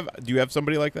 Do you have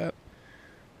somebody like that?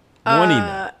 One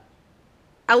email.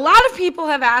 A lot of people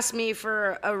have asked me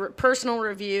for a personal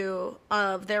review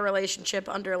of their relationship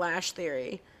under Lash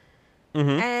Theory.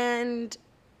 And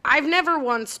I've never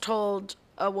once told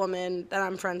a woman that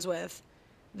I'm friends with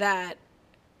that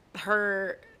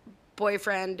her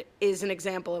boyfriend is an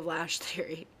example of Lash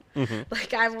Theory.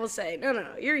 Like, I will say, no,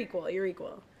 you're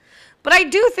equal. But I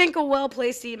do think a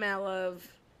well-placed email of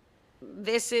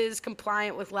this is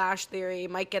compliant with Lash Theory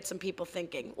might get some people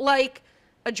thinking. Like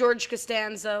a George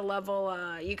Costanza level,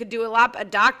 you could do a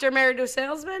doctor married to a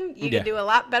salesman, you could do a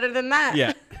lot better than that.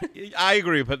 Yeah, I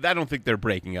agree, but I don't think they're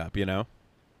breaking up, you know?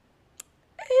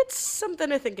 It's something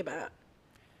to think about.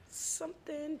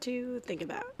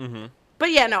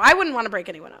 But yeah, no, I wouldn't want to break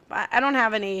anyone up. I don't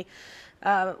have any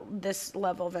this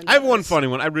level of I have one funny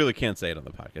one. I really can't say it on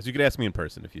the podcast. You could ask me in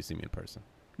person if you see me in person.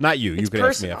 Not you. It's you could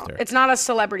personal. ask me after. It's not a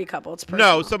celebrity couple. It's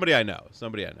personal. No, somebody I know.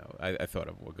 I thought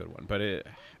of a good one, but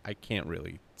I can't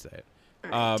really say it. All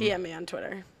right, DM me on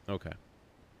Twitter. Okay.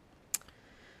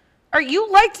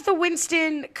 You liked the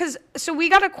Winston, so we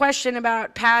got a question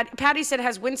about Patty said,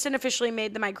 has Winston officially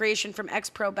made the migration from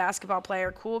ex-pro basketball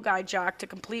player, cool guy jock to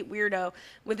complete weirdo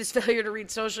with his failure to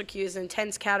read social cues and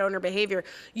intense cat owner behavior?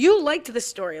 You liked the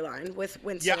storyline with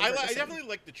Winston. Yeah, I definitely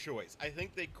like the choice. I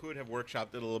think they could have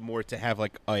workshopped it a little more to have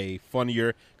like a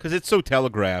funnier, because it's so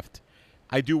telegraphed.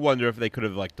 I do wonder if they could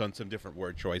have like done some different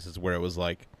word choices where it was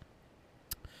like,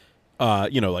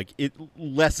 like it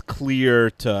less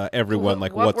clear to everyone,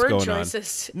 like what what's word going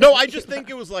choices? on. No, I just think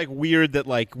it was like weird that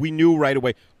like we knew right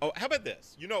away. Oh, how about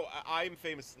this? You know, I'm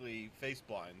famously face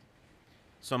blind,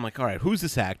 so I'm like, all right, who's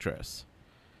this actress?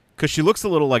 Because she looks a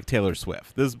little like Taylor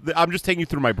Swift. I'm just taking you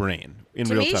through my brain in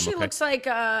real time. To me, she okay? looks like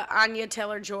Anya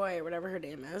Taylor-Joy or whatever her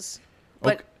name is,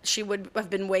 but she would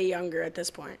have been way younger at this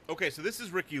point. Okay, so this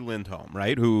is Ricky Lindholm,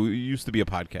 right? Who used to be a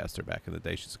podcaster back in the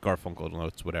day. She's Garfunkel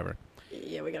Notes, whatever.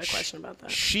 Yeah, we got a question about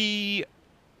that.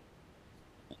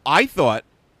 I thought,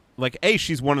 like,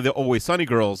 she's one of the Always Sunny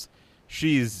girls.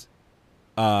 She's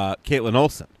Caitlin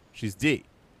Olsen. She's D.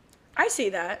 I see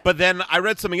that. But then I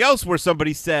read something else where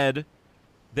somebody said,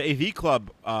 the AV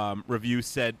Club review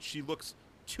said she looks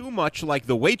too much like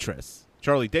the waitress,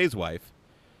 Charlie Day's wife,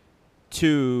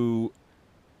 who,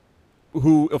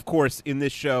 of course, in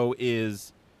this show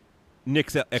is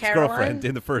Nick's ex-girlfriend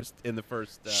in the first.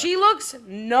 She looks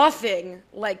nothing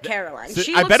like Caroline. So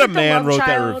she I looks bet like a man wrote that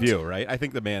child. review, right? I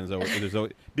think the man is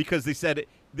always, because they said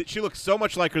that she looks so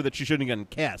much like her that she shouldn't have gotten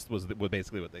cast. Was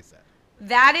basically what they said.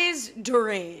 That is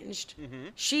deranged. Mm-hmm.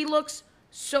 She looks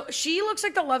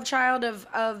like the love child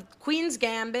of Queen's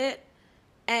Gambit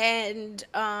and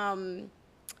the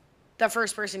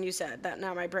first person you said. That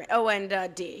now my brain. Oh,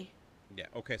 and D. Yeah.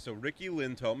 Okay. So Ricky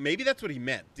Lindholm. Maybe that's what he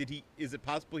meant. Is it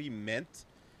possible he meant?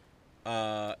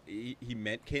 He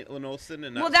meant Caitlin Olsen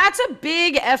and. Well, that's a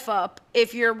big F up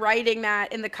if you're writing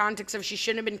that in the context of she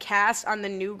shouldn't have been cast on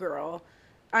New Girl,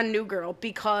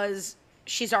 because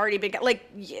she's already been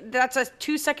that's a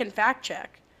 2-second fact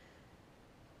check.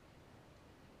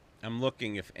 I'm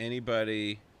looking if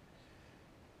anybody.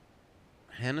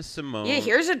 Hannah Simone. Yeah.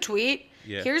 Here's a tweet.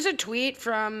 Yeah. Here's a tweet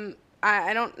from.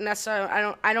 I don't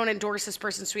necessarily. I don't endorse this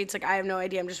person's tweets. Like, I have no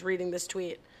idea. I'm just reading this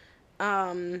tweet.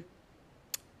 James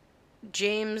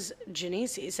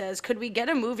Genesi says, "Could we get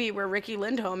a movie where Ricky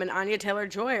Lindholm and Anya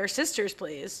Taylor-Joy are sisters,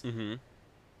 please?" Mm-hmm.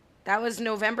 That was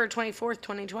November 24th,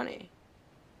 2020.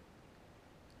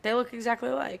 They look exactly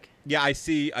alike. Yeah, I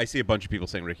see a bunch of people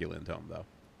saying Ricky Lindholm though,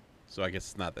 so I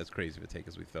guess it's not as crazy of a take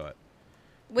as we thought.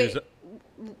 Wait,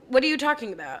 what are you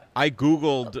talking about? I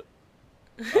googled.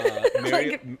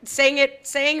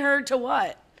 Saying her to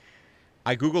what?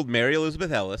 I googled Mary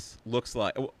Elizabeth Ellis looks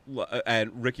like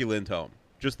and Ricky Lindholm.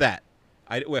 Just that.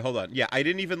 Wait, hold on. Yeah, I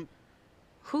didn't even.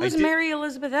 Who's Mary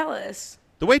Elizabeth Ellis?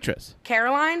 The waitress.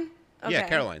 Caroline. Okay. Yeah,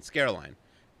 Caroline.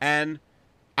 And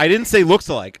I didn't say looks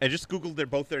alike. I just googled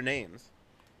both their names.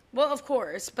 Well, of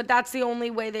course, but that's the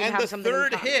only way they have something.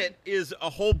 And the third hit is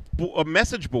a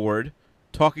message board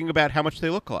talking about how much they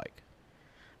look like.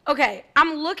 Okay,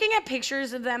 I'm looking at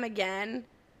pictures of them again,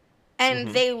 and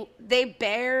they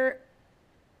bear,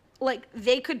 like,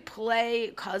 they could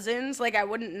play cousins. Like, I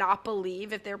wouldn't not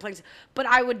believe if they were playing, but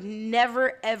I would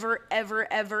never, ever, ever,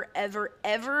 ever, ever,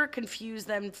 ever confuse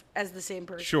them as the same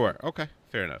person. Sure. Okay.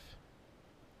 Fair enough.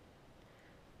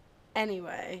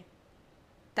 Anyway,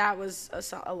 that was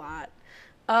a lot.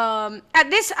 At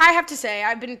this, I have to say,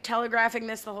 I've been telegraphing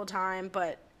this the whole time,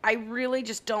 but I really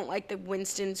just don't like the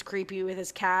Winston's creepy with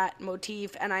his cat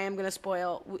motif, and I am going to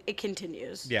spoil. It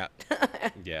continues. Yeah.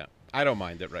 Yeah. I don't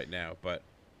mind it right now, but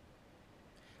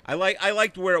I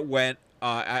liked where it went.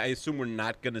 I assume we're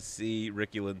not going to see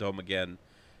Ricky Lindholm again.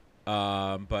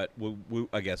 But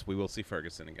I guess we will see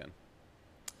Ferguson again.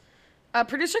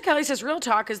 Producer Kelly says, real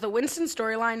talk, is the Winston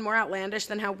storyline more outlandish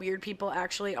than how weird people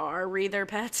actually are re their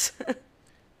pets?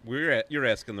 You're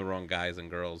asking the wrong guys and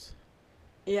girls.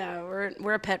 Yeah,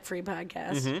 we're a pet-free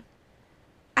podcast. Mm-hmm.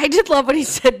 I did love what he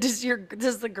said, does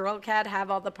the girl cat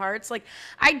have all the parts? Like,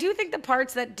 I do think the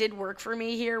parts that did work for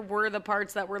me here were the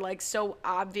parts that were, like, so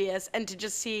obvious. And to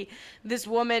just see this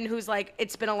woman who's like,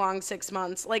 it's been a long 6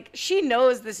 months. Like, she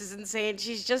knows this is insane.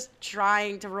 She's just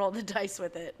trying to roll the dice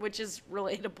with it, which is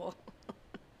relatable.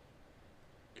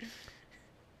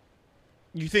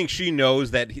 You think she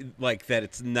knows that, that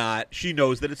it's not... She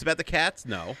knows that it's about the cats?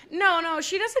 No. No,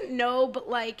 she doesn't know, but,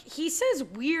 like, he says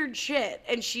weird shit,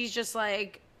 and she's just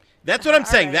like... That's what I'm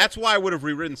saying. Right. That's why I would have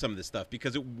rewritten some of this stuff,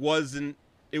 because it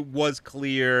was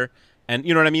clear, and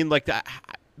you know what I mean? Like,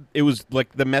 it was,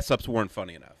 like, the mess-ups weren't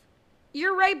funny enough.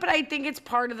 You're right, but I think it's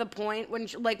part of the point when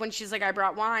she's like, I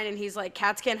brought wine, and he's like,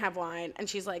 cats can't have wine, and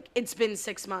she's like, it's been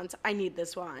 6 months, I need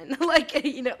this wine. Like,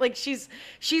 you know, like she's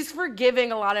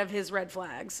forgiving a lot of his red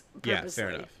flags purposely. Yeah, fair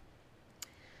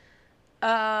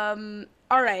enough.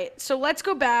 All right, so let's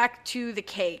go back to the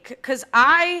cake, because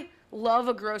I love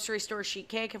a grocery store sheet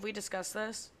cake. Have we discussed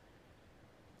this?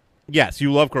 Yes,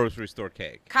 you love grocery store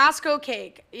cake. Costco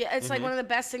cake. Yeah, it's like one of the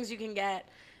best things you can get.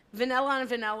 Vanilla on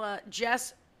vanilla.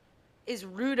 Jess is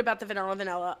rude about the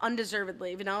vanilla,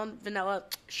 undeservedly. Vanilla,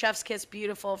 chef's kiss,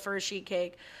 beautiful for a sheet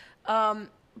cake.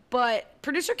 But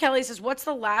producer Kelly says, what's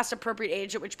the last appropriate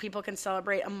age at which people can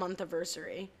celebrate a month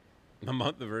anniversary? A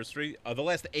month anniversary? The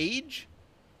last age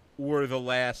or the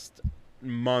last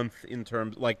month in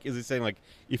terms, like, is it saying, like,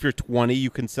 if you're 20, you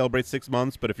can celebrate 6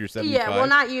 months, but if you're 75? Yeah, well,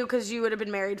 not you, because you would have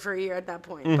been married for a year at that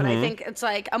point. But I think it's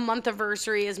like a month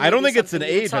anniversary is maybe I don't think it's an something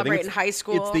you would age. I celebrate think in high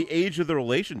school. it's the age of the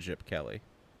relationship, Kelly.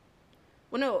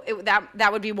 Well, no,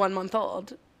 that would be 1 month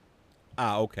old.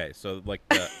 Ah, okay. So, like,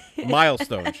 the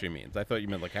milestone, she means. I thought you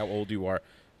meant, like, how old you are.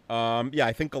 Yeah,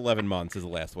 I think 11 months is the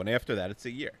last one. After that, it's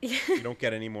a year. You don't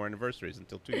get any more anniversaries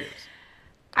until 2 years.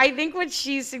 I think what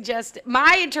she suggested,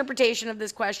 my interpretation of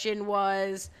this question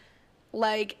was,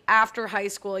 like, after high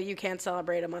school, you can't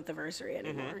celebrate a month anniversary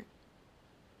anymore.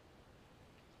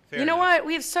 Fair You know enough. what?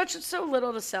 We have so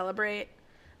little to celebrate.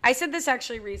 I said this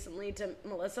actually recently to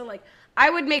Melissa. Like, I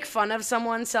would make fun of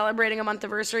someone celebrating a month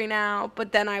anniversary now,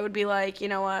 but then I would be like, you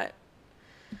know what?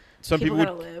 Some people would,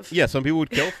 gotta live. Yeah, some people would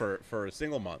kill for a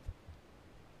single month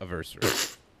anniversary.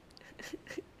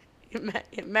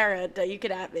 Merida, you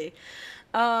could at me.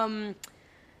 Can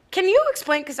you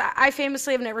explain, because I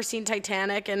famously have never seen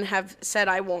Titanic and have said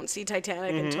I won't see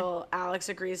Titanic until Alex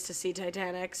agrees to see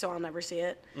Titanic, so I'll never see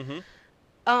it.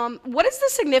 What is the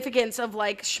significance of,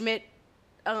 like, Schmidt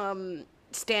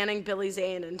standing Billy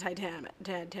Zane in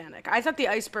Titanic? I thought the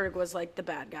iceberg was, like, the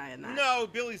bad guy in that. No,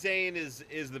 Billy Zane is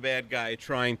the bad guy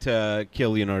trying to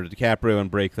kill Leonardo DiCaprio and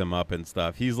break them up and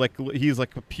stuff. He's like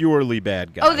a purely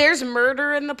bad guy. Oh, there's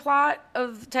murder in the plot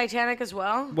of Titanic as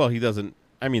well? Well, he doesn't.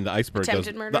 I mean, the iceberg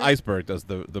Attempted does. murder? The iceberg does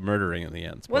the murdering in the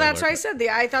end. Well, that's Spoiler. why I said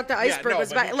I thought the iceberg no, was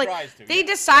but bad. he Like, tries to, they yeah.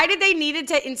 decided they needed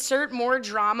to insert more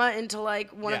drama into, like,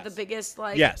 one of the Yes. biggest,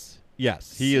 like, Yes.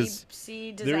 He is.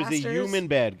 sea There's disasters. a human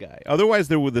bad guy. Otherwise,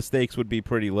 the stakes would be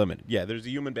pretty limited. Yeah, there's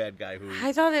a human bad guy who.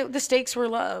 I thought the stakes were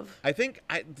love. I think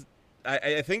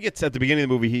it's at the beginning of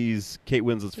the movie. He's Kate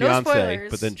Winslet's No fiance, spoilers.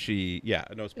 but then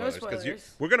no spoilers.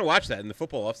 spoilers. We're gonna watch that in the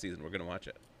football off season. We're gonna watch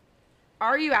it.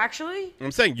 Are you actually?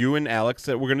 I'm saying you and Alex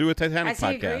we're gonna do a Titanic Has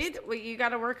he podcast. agreed? Well, you got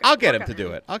to work. I'll get work him to on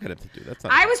do it. That's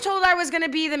not. I was told I was going to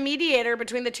be the mediator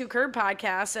between the two Curb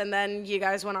podcasts, and then you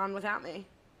guys went on without me.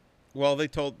 Well,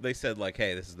 they said, like,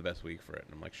 hey, this is the best week for it,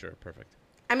 and I'm like, sure, perfect.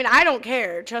 I mean, I don't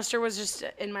care. Chester was just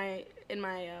in my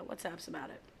WhatsApps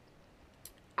about it.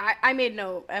 I made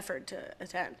no effort to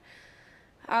attend.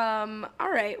 All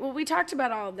right. Well, we talked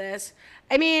about all of this.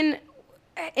 I mean,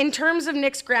 in terms of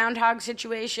Nick's groundhog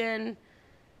situation,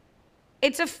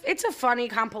 it's a funny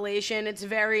compilation. It's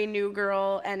very New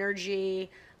Girl energy.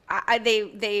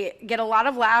 They get a lot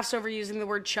of laughs over using the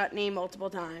word chutney multiple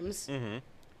times.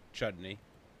 Chutney.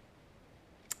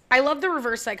 I love the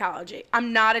reverse psychology.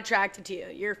 I'm not attracted to you.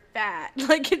 You're fat.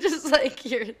 Like, it's just like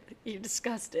you're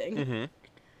disgusting.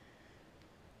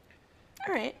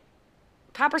 All right.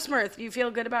 Papa Smurf. Do you feel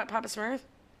good about Papa Smurf?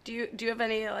 Do you have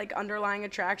any, like, underlying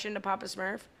attraction to Papa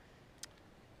Smurf?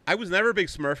 I was never a big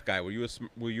Smurf guy. Were you a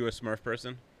Smurf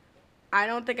person? I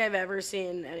don't think I've ever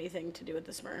seen anything to do with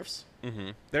the Smurfs.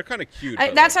 They're kind of cute.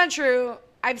 That's not true.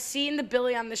 I've seen the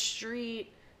Billy on the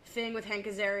Street thing with Hank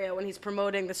Azaria when he's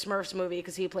promoting the Smurfs movie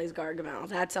because he plays Gargamel.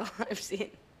 That's all I've seen.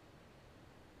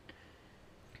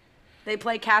 They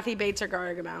play Kathy Bates or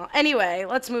Gargamel. Anyway,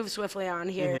 let's move swiftly on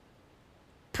here.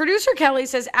 Producer Kelly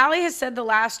says, Allie has said the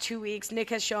last 2 weeks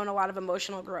Nick has shown a lot of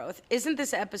emotional growth. Isn't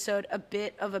this episode a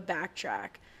bit of a backtrack?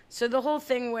 So the whole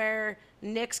thing where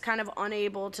Nick's kind of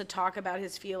unable to talk about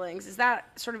his feelings, is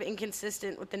that sort of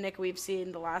inconsistent with the Nick we've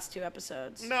seen the last 2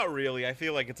 episodes? Not really. I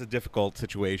feel like it's a difficult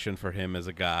situation for him as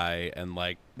a guy, and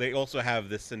like they also have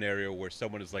this scenario where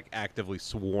someone is like actively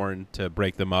sworn to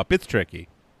break them up. It's tricky.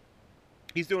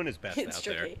 He's doing his best out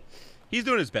there. He's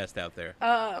doing his best out there.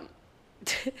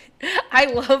 I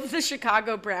love the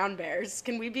Chicago Brown Bears.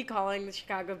 Can we be calling the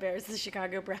Chicago Bears the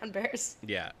Chicago Brown Bears?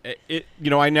 Yeah. I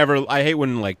hate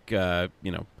when I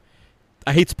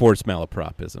hate sports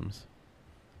malapropisms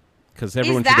because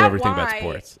everyone should know everything about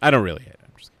sports. I don't really hate it.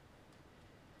 I'm just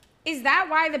kidding. Is that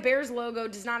why the Bears logo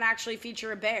does not actually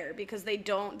feature a bear? Because they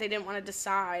didn't want to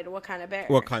decide what kind of bear.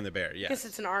 What kind of bear? Yes. Because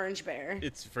it's an orange bear.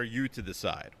 It's for you to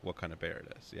decide what kind of bear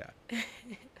it is. Yeah.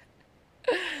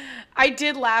 I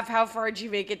did laugh. How far did you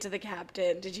make it to the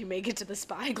captain? Did you make it to the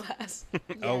spyglass?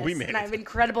 Yes, Oh, we made it. And I have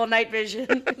incredible night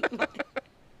vision.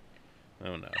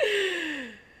 Oh no.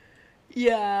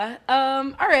 Yeah.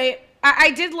 All right.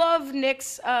 I did love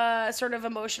Nick's sort of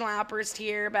emotional outburst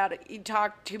here about you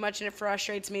talk too much and it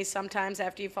frustrates me sometimes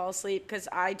after you fall asleep because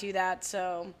I do that,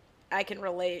 so I can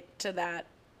relate to that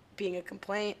being a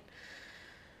complaint.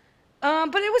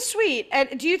 But it was sweet.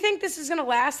 And do you think this is going to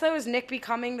last, though? Is Nick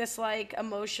becoming this, like,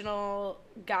 emotional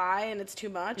guy and it's too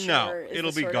much? No, or is it'll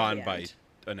this be sort of gone the by end?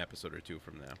 an episode or 2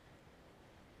 from now.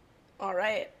 All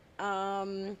right.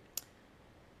 And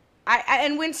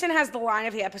Winston has the line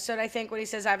of the episode, I think, when he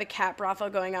says, I have a cat brothel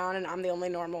going on and I'm the only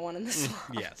normal one in this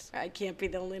loft. Yes. I can't be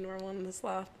the only normal one in this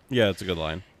loft. Yeah, that's a good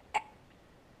line.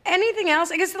 Anything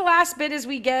else? I guess the last bit is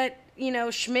we get,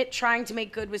 Schmidt trying to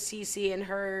make good with Cece and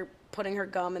her putting her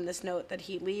gum in this note that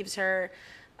he leaves her.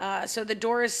 So the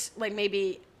door is, like,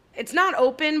 maybe... It's not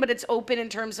open, but it's open in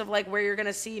terms of, like, where you're going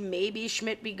to see maybe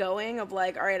Schmidt be going of,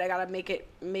 like, all right, I got to make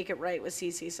it right with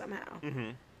Cece somehow. Mm-hmm.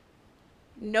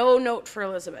 No note for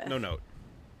Elizabeth. No note.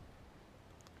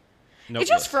 It's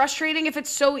just frustrating if it's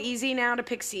so easy now to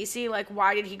pick Cece. Like,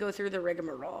 why did he go through the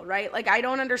rigmarole, right? Like, I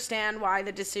don't understand why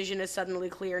the decision is suddenly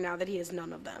clear now that he has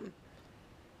none of them.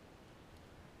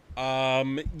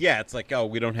 Yeah, it's like,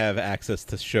 we don't have access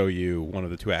to show you one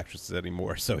of the 2 actresses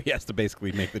anymore, so he has to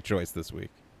basically make the choice this week.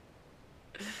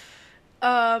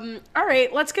 All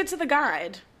right, let's get to the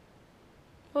guide.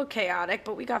 A little chaotic,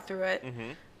 but we got through it.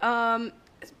 Mm-hmm.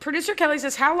 Producer Kelly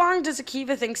says, how long does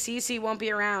Akiva think Cece won't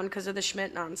be around because of the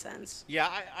Schmidt nonsense? Yeah,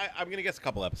 I'm going to guess a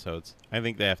couple episodes. I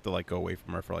think they have to, like, go away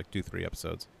from her for, like, 2-3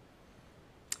 episodes.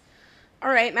 All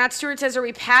right, Matt Stewart says, are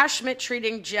we past Schmidt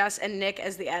treating Jess and Nick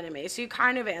as the enemy? So you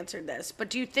kind of answered this,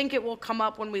 but do you think it will come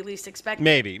up when we least expect it?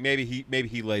 Maybe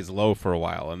he lays low for a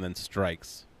while and then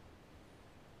strikes.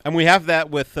 And we have that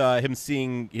with him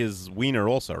seeing his wiener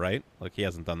also, right? Like, he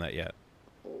hasn't done that yet.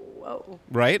 Whoa.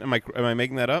 Right? Am I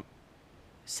making that up?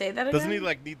 Say that again? Doesn't he,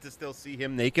 like, need to still see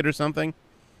him naked or something?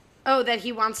 Oh, that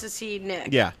he wants to see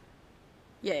Nick. Yeah.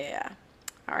 Yeah.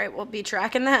 All right, we'll be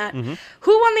tracking that. Mm-hmm.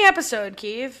 Who won the episode,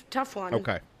 Keeve? Tough one.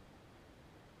 Okay.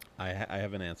 I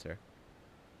have an answer.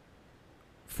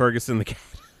 Ferguson the cat.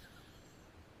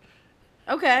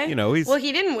 Okay. He's... Well,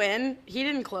 he didn't win. He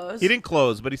didn't close. He didn't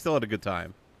close, but he still had a good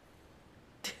time.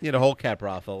 He had a whole cat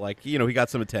brothel. Like, he got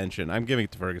some attention. I'm giving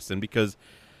it to Ferguson because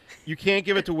you can't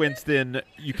give it to Winston.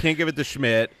 You can't give it to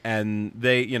Schmidt. And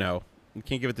they, you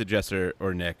can't give it to Jess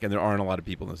or Nick. And there aren't a lot of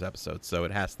people in this episode. So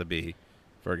it has to be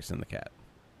Ferguson the cat.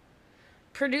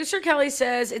 Producer Kelly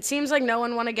says, it seems like no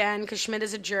one won again because Schmidt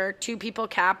is a jerk. 2 people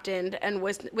captained, and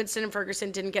Winston and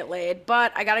Ferguson didn't get laid.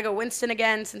 But I got to go Winston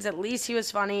again since at least he was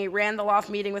funny, ran the loft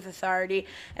meeting with authority,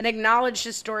 and acknowledged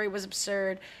his story was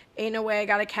absurd. Ain't no way I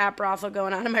got a cat brothel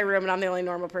going on in my room, and I'm the only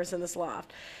normal person in this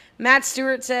loft. Matt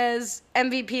Stewart says,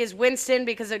 MVP is Winston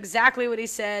because of exactly what he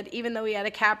said. Even though he had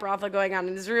a cat brothel going on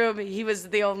in his room, he was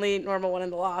the only normal one in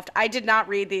the loft. I did not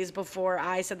read these before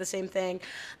I said the same thing.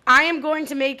 I am going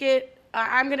to make it...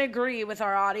 I'm going to agree with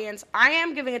our audience. I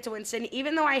am giving it to Winston.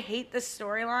 Even though I hate this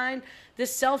storyline,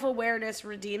 this self-awareness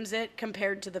redeems it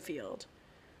compared to the field.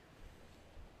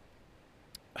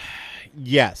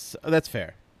 Yes, that's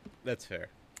fair. That's fair.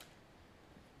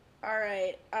 All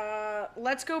right.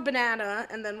 Let's go banana,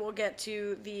 and then we'll get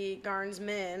to the Garns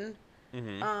Min.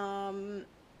 Mm-hmm.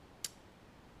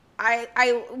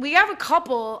 We have a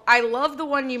couple. I love the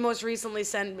one you most recently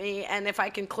sent me, and if I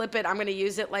can clip it, I'm going to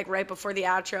use it like right before the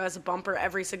outro as a bumper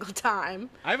every single time.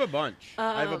 I have a bunch.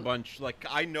 Like,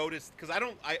 I noticed, because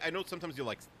I know sometimes you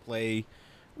like play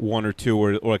 1 or 2,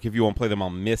 or like if you won't play them,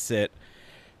 I'll miss it.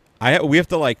 We have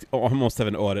to like almost have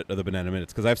an audit of the Banana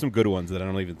Minutes because I have some good ones that I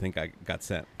don't even think I got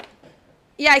sent.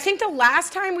 Yeah, I think the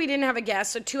last time we didn't have a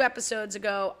guest, so 2 episodes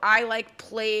ago, I like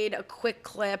played a quick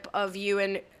clip of you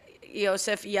and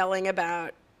Yosef yelling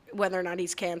about whether or not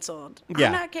he's canceled. Yeah,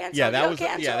 I'm not canceled. yeah, that You're was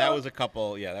canceled. yeah, that was a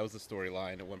couple. Yeah, that was the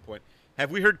storyline at one point.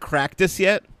 Have we heard Cractus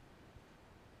yet?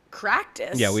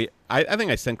 Cractus. Yeah, I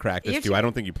think I sent Cractus to you. I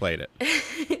don't think you played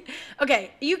it. Okay,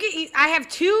 I have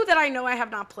 2 that I know I have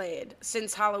not played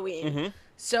since Halloween. Mm-hmm.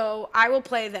 So I will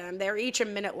play them. They're each a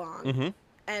minute long.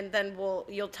 And then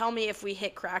you'll tell me if we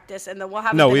hit Cractus, and then we'll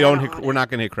have. No, we don't. We're not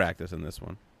going to hit Cractus in this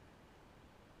one.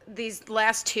 These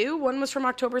last 2, one was from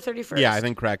October 31st. Yeah, I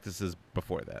think Cractus is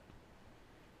before that.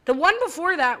 The one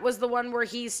before that was the one where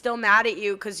he's still mad at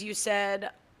you because you said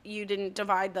you didn't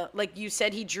divide the, like you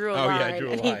said he drew a line. Yeah, I drew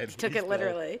a and line. he took it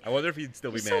literally. I wonder if he'd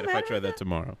still be He's mad so if I mad tried about that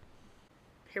tomorrow.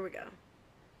 Here we go.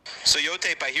 So,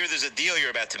 Yotape, I hear there's a deal you're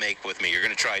about to make with me. You're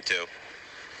going to try to.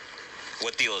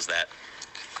 What deal is that?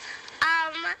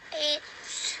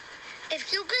 It's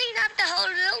if you clean up the whole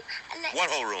room and What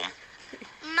whole room?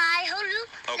 my whole room,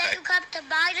 Okay. then you come to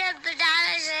buy the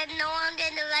bananas and no one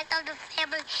in the rest of the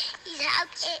family eat out,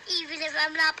 even if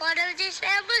I'm not part of this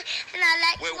family, and I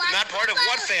like Wait, to watch not part of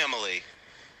what football. family?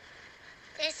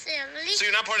 This family. So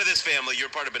you're not part of this family. You're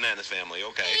part of Banana's family.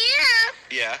 Okay.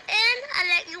 Yeah. Yeah. And I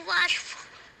let you watch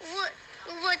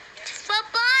with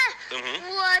football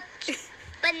with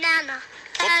banana.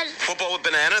 Football with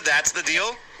Banana? That's the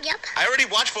deal? Yep. I already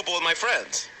watch football with my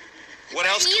friends. What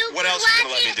else? What else are you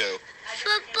gonna let me do?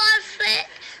 Football fit.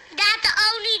 That's the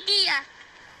only deal.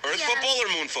 Earth Yeah. football or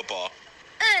moon football?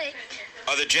 Earth.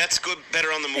 Are the Jets good,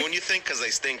 better on the moon? You think? Because they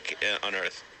stink on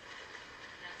Earth.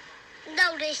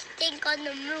 No, they stink on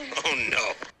the moon. Oh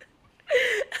no.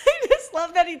 I just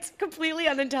love that he's completely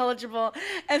unintelligible,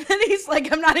 and then he's like,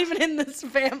 "I'm not even in this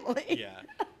family." Yeah.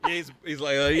 He's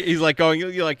like going.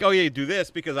 You're like, oh yeah, do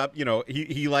this because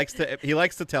he likes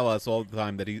to tell us all the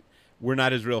time that we're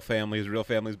not his real family. His real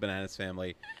family is Banana's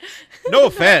family. No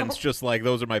offense, just like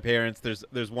those are my parents.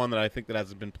 There's one that I think that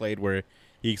hasn't been played where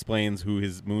he explains who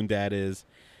his moon dad is,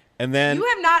 and then You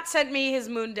have not sent me his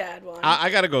moon dad one.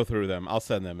 I got to go through them. I'll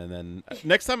send them, and then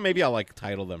next time maybe I'll like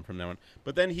title them from now on.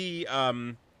 But then he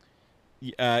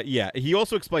he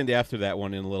also explained after that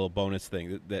one in a little bonus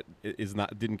thing that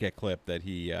didn't get clipped that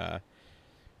he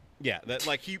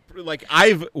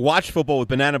I've watched football with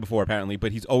Banana before apparently,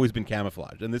 but he's always been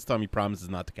camouflaged, and this time he promises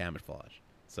not to camouflage.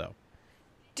 So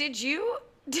Did you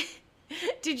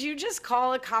just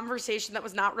call a conversation that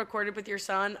was not recorded with your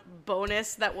son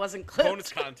bonus that wasn't clipped?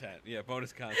 bonus content. Yeah,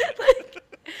 bonus content.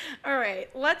 All right,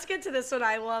 let's get to this one.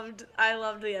 I loved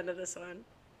the end of this one.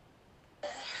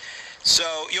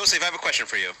 So, Yosef, I have a question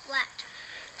for you. What?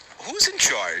 Who's in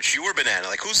charge? You or Banana?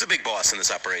 Like, who's the big boss in this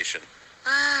operation?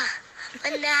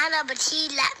 Banana, but he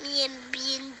let me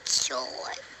be in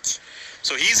charge.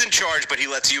 So he's in charge, but he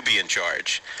lets you be in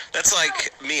charge. That's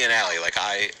like me and Allie. Like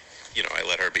I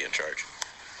let her be in charge.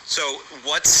 So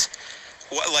let's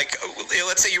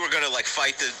say you were gonna like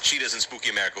fight the cheetahs in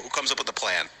Spooky America. Who comes up with the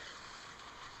plan?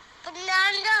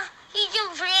 Banana, he's a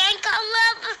plan come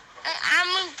up, and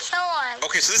I'm in charge.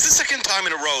 Okay, so this is the second time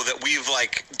in a row that we've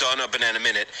like done a Banana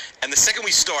Minute, and the second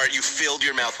we start, you filled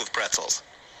your mouth with pretzels.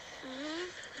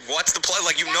 What's the plan?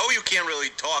 Like, you can't really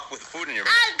talk with food in your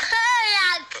mouth. I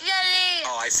could, actually.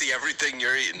 Oh, I see everything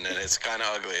you're eating, and it's kind of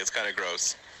ugly. It's kind of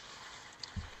gross.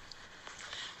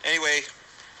 Anyway,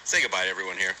 say goodbye to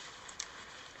everyone here.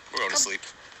 We're going to sleep.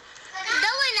 No,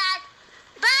 we're not.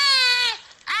 Bye.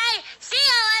 I see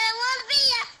you when I want to be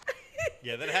ya.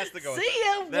 Yeah, that has to go. See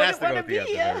ya. That has to go Wanna at the end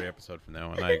be of ya. every episode from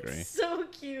now on. I agree. So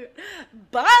cute.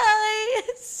 Bye.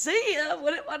 See ya.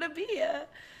 Wouldn't want to be ya.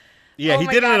 Yeah, Oh he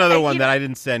my did God, another and one you that know- I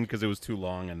didn't send because it was too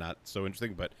long and not so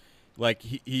interesting. But like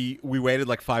we waited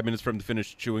like 5 minutes for him to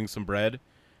finish chewing some bread,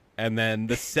 and then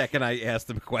the second I asked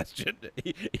him a question,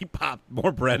 he popped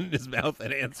more bread in his mouth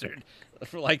and answered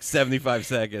for like 75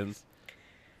 seconds.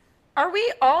 Are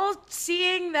we all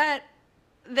seeing that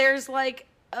there's like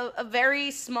a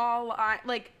very small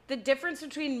like the difference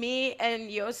between me and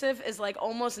Yosef is like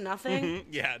almost nothing?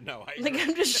 Yeah, no, I Like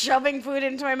I'm just shoving food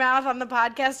into my mouth on the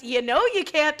podcast. You know you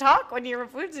can't talk when your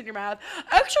food's in your mouth.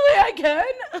 Actually, I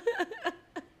can.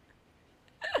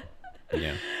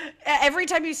 yeah. Every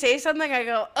time you say something, I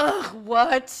go, ugh,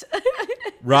 what?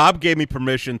 Rob gave me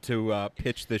permission to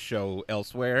pitch this show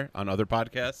elsewhere on other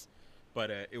podcasts, but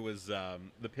it was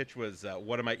the pitch was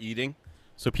what am I eating?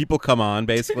 So people come on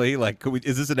basically like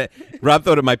Rob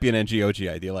thought it might be an NGOG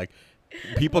idea like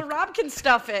people Well, Rob can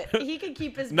stuff it. He can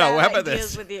keep his no bad how about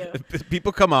ideas this with you.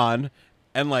 people come on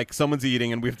and like someone's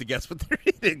eating and we have to guess what they're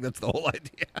eating. That's the whole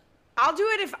idea. I'll do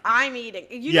it if I'm eating.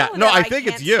 You Yeah, know no, that I think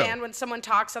can't it's you. stand when someone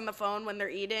talks on the phone when they're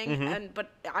eating, but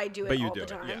I do it But you all do the it,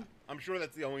 time. yeah. I'm sure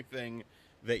that's the only thing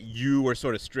that you are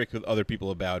sort of strict with other people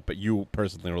about, but you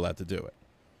personally are allowed to do it.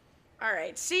 All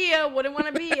right. See ya. Wouldn't want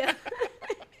to be ya.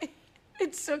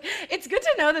 It's good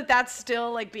to know that that's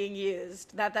still like being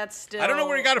used. That's still. I don't know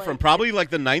where he got it from. Probably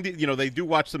like the 90s. You know, they do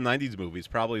watch some 90s movies.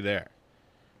 Probably there,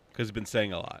 because he's been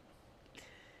saying a lot.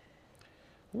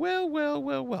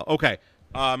 Well. Okay.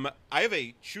 I have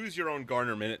a choose your own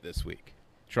Garner minute this week.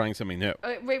 Trying something new.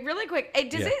 Wait, really quick.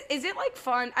 Is it like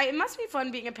fun? It must be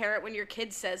fun being a parent when your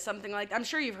kid says something like. I'm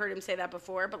sure you've heard him say that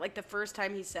before, but like the first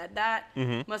time he said that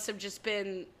must have just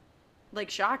been. Like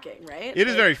shocking, right? It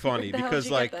is very funny because,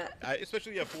 like,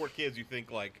 especially if you have 4 kids, you think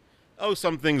like, oh,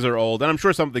 some things are old, and I'm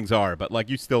sure some things are, but like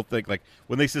you still think like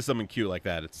when they say something cute like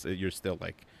that, you're still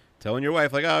like telling your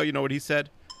wife like, oh, you know what he said?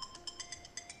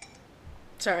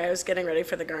 Sorry, I was getting ready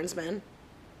for the Garnsman.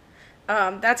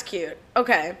 That's cute.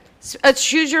 Okay, so,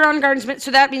 choose your own Garnsman. So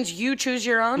that means you choose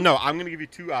your own. No, I'm going to give you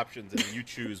 2 options, and you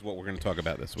choose what we're going to talk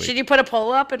about this week. Should you put a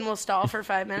poll up and we'll stall for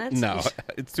 5 minutes? No,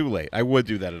 it's too late. I would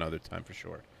do that another time for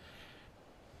sure.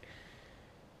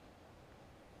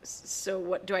 So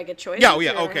what do I get choices?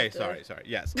 Yeah, okay, sorry.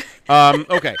 Yes.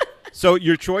 Okay. So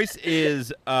your choice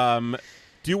is do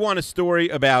you want a story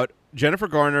about Jennifer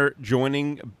Garner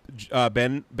joining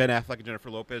Ben Affleck and Jennifer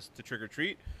Lopez to trick or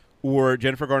treat, or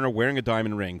Jennifer Garner wearing a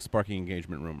diamond ring sparking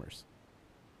engagement rumors?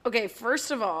 Okay, first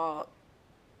of all,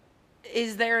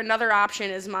 is there another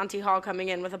option? Is Monty Hall coming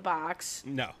in with a box?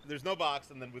 No, there's no box,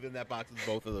 and then within that box is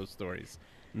both of those stories.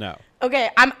 No. Okay,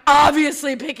 I'm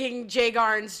obviously picking Jay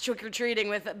Garn's trick-or-treating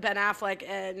with Ben Affleck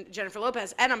and Jennifer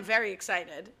Lopez, and I'm very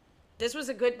excited. This was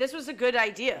a good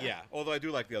idea. Yeah, although I do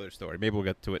like the other story. Maybe we'll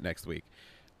get to it next week.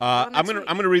 I'm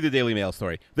gonna read the Daily Mail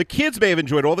story. The kids may have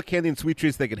enjoyed all the candy and sweet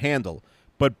treats they could handle,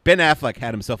 but Ben Affleck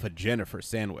had himself a Jennifer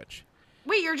sandwich.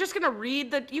 Wait, you're just gonna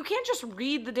read the? You can't just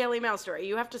read the Daily Mail story.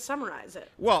 You have to summarize it.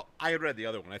 Well, I had read the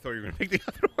other one. I thought you were gonna pick the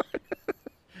other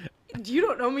one. You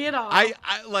don't know me at all.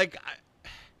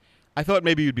 I thought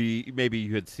maybe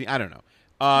you had seen. I don't know.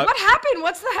 What happened?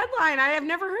 What's the headline? I have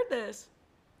never heard this.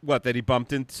 What, that he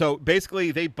bumped into? So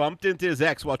basically, they bumped into his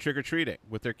ex while trick or treating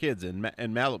with their kids in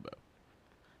Malibu.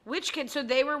 Which kids? So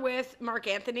they were with Mark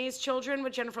Anthony's children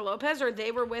with Jennifer Lopez, or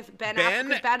they were with Ben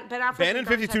Affleck? Ben Affleck. Ben and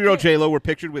 52-year-old J-Lo were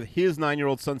pictured with his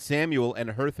 9-year-old son Samuel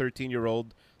and her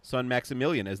 13-year-old son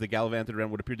Maximilian as they gallivanted around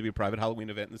what appeared to be a private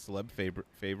Halloween event in the celeb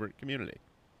favorite community.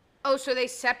 Oh, so they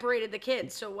separated the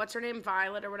kids. So what's her name?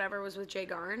 Violet or whatever was with Jay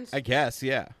Garns? I guess,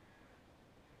 yeah.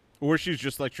 Or she's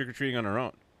just like trick-or-treating on her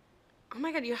own. Oh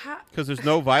my God, you have... Because there's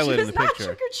no Violet in the picture. She's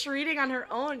not trick-or-treating on her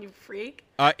own, you freak.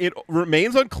 It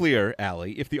remains unclear,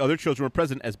 Allie, if the other children were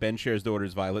present as Ben shares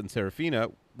daughters Violet and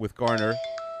Serafina with Garner.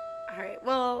 All right,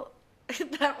 well,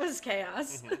 that was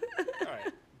chaos. Mm-hmm. All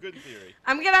right, good theory.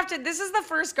 I'm going to have to... This is the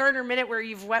first Garner minute where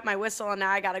you've wet my whistle, and now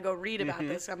I got to go read about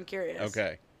this. I'm curious.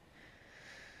 Okay.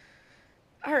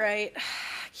 All right.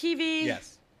 Kiwi.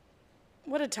 Yes.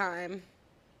 What a time.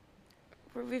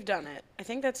 We've done it. I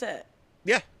think that's it.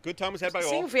 Yeah, good time was had by all.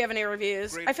 Seeing if we have any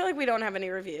reviews. Great. I feel like we don't have any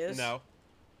reviews. No.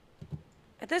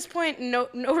 At this point, no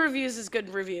reviews is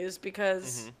good reviews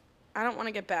because I don't want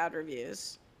to get bad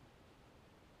reviews.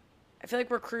 I feel like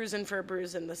we're cruising for a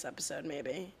bruise in this episode,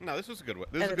 maybe. No, this was a good one.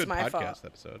 This is a good podcast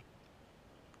episode.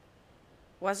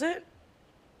 Was it?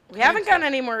 We haven't gotten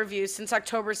any more reviews since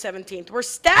October 17th. We're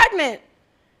stagnant.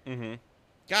 Guys,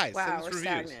 wow, send us we're reviews.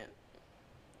 stagnant.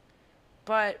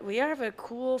 But we have a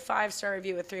cool 5-star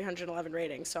review with 311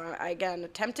 ratings. So I again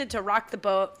attempted to rock the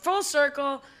boat. Full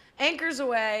circle, anchors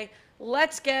away.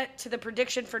 Let's get to the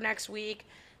prediction for next week.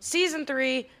 Season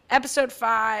 3, episode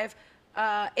 5.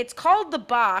 It's called The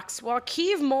Box. While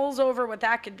Keeve mulls over what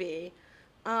that could be.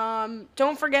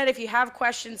 Don't forget, if you have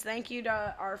questions, thank you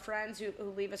to our friends who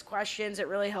leave us questions. It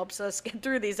really helps us get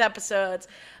through these episodes.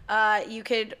 You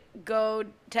could go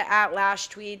to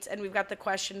 @LashTweets, and we've got the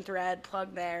question thread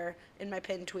plugged there in my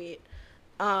pinned tweet.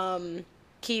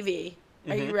 Kiwi,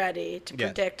 are you ready to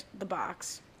predict the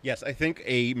box? Yes, I think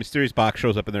a mysterious box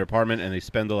shows up in their apartment, and they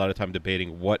spend a lot of time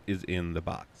debating what is in the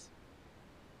box.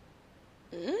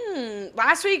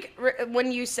 Last week,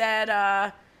 when you said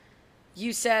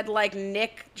like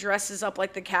Nick dresses up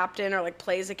like the captain or like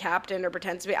plays a captain or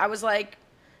pretends to be, I was like,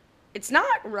 it's not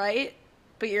right,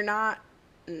 but you're not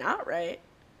right.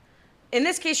 In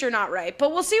this case, you're not right,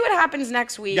 but we'll see what happens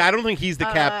next week. Yeah, I don't think he's the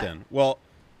captain. Well,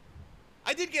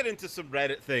 I did get into some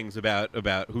Reddit things about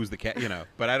who's the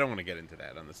but I don't want to get into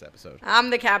that on this episode.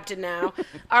 I'm the captain now.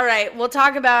 All right, we'll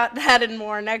talk about that and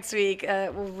more next week.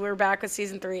 We're back with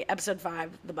season 3, episode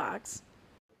 5, The Box.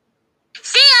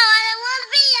 See ya, I love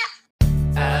ya.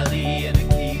 Ali and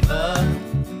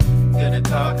Akiva gonna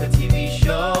talk a TV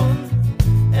show,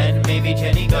 and maybe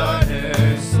Jenny Garner.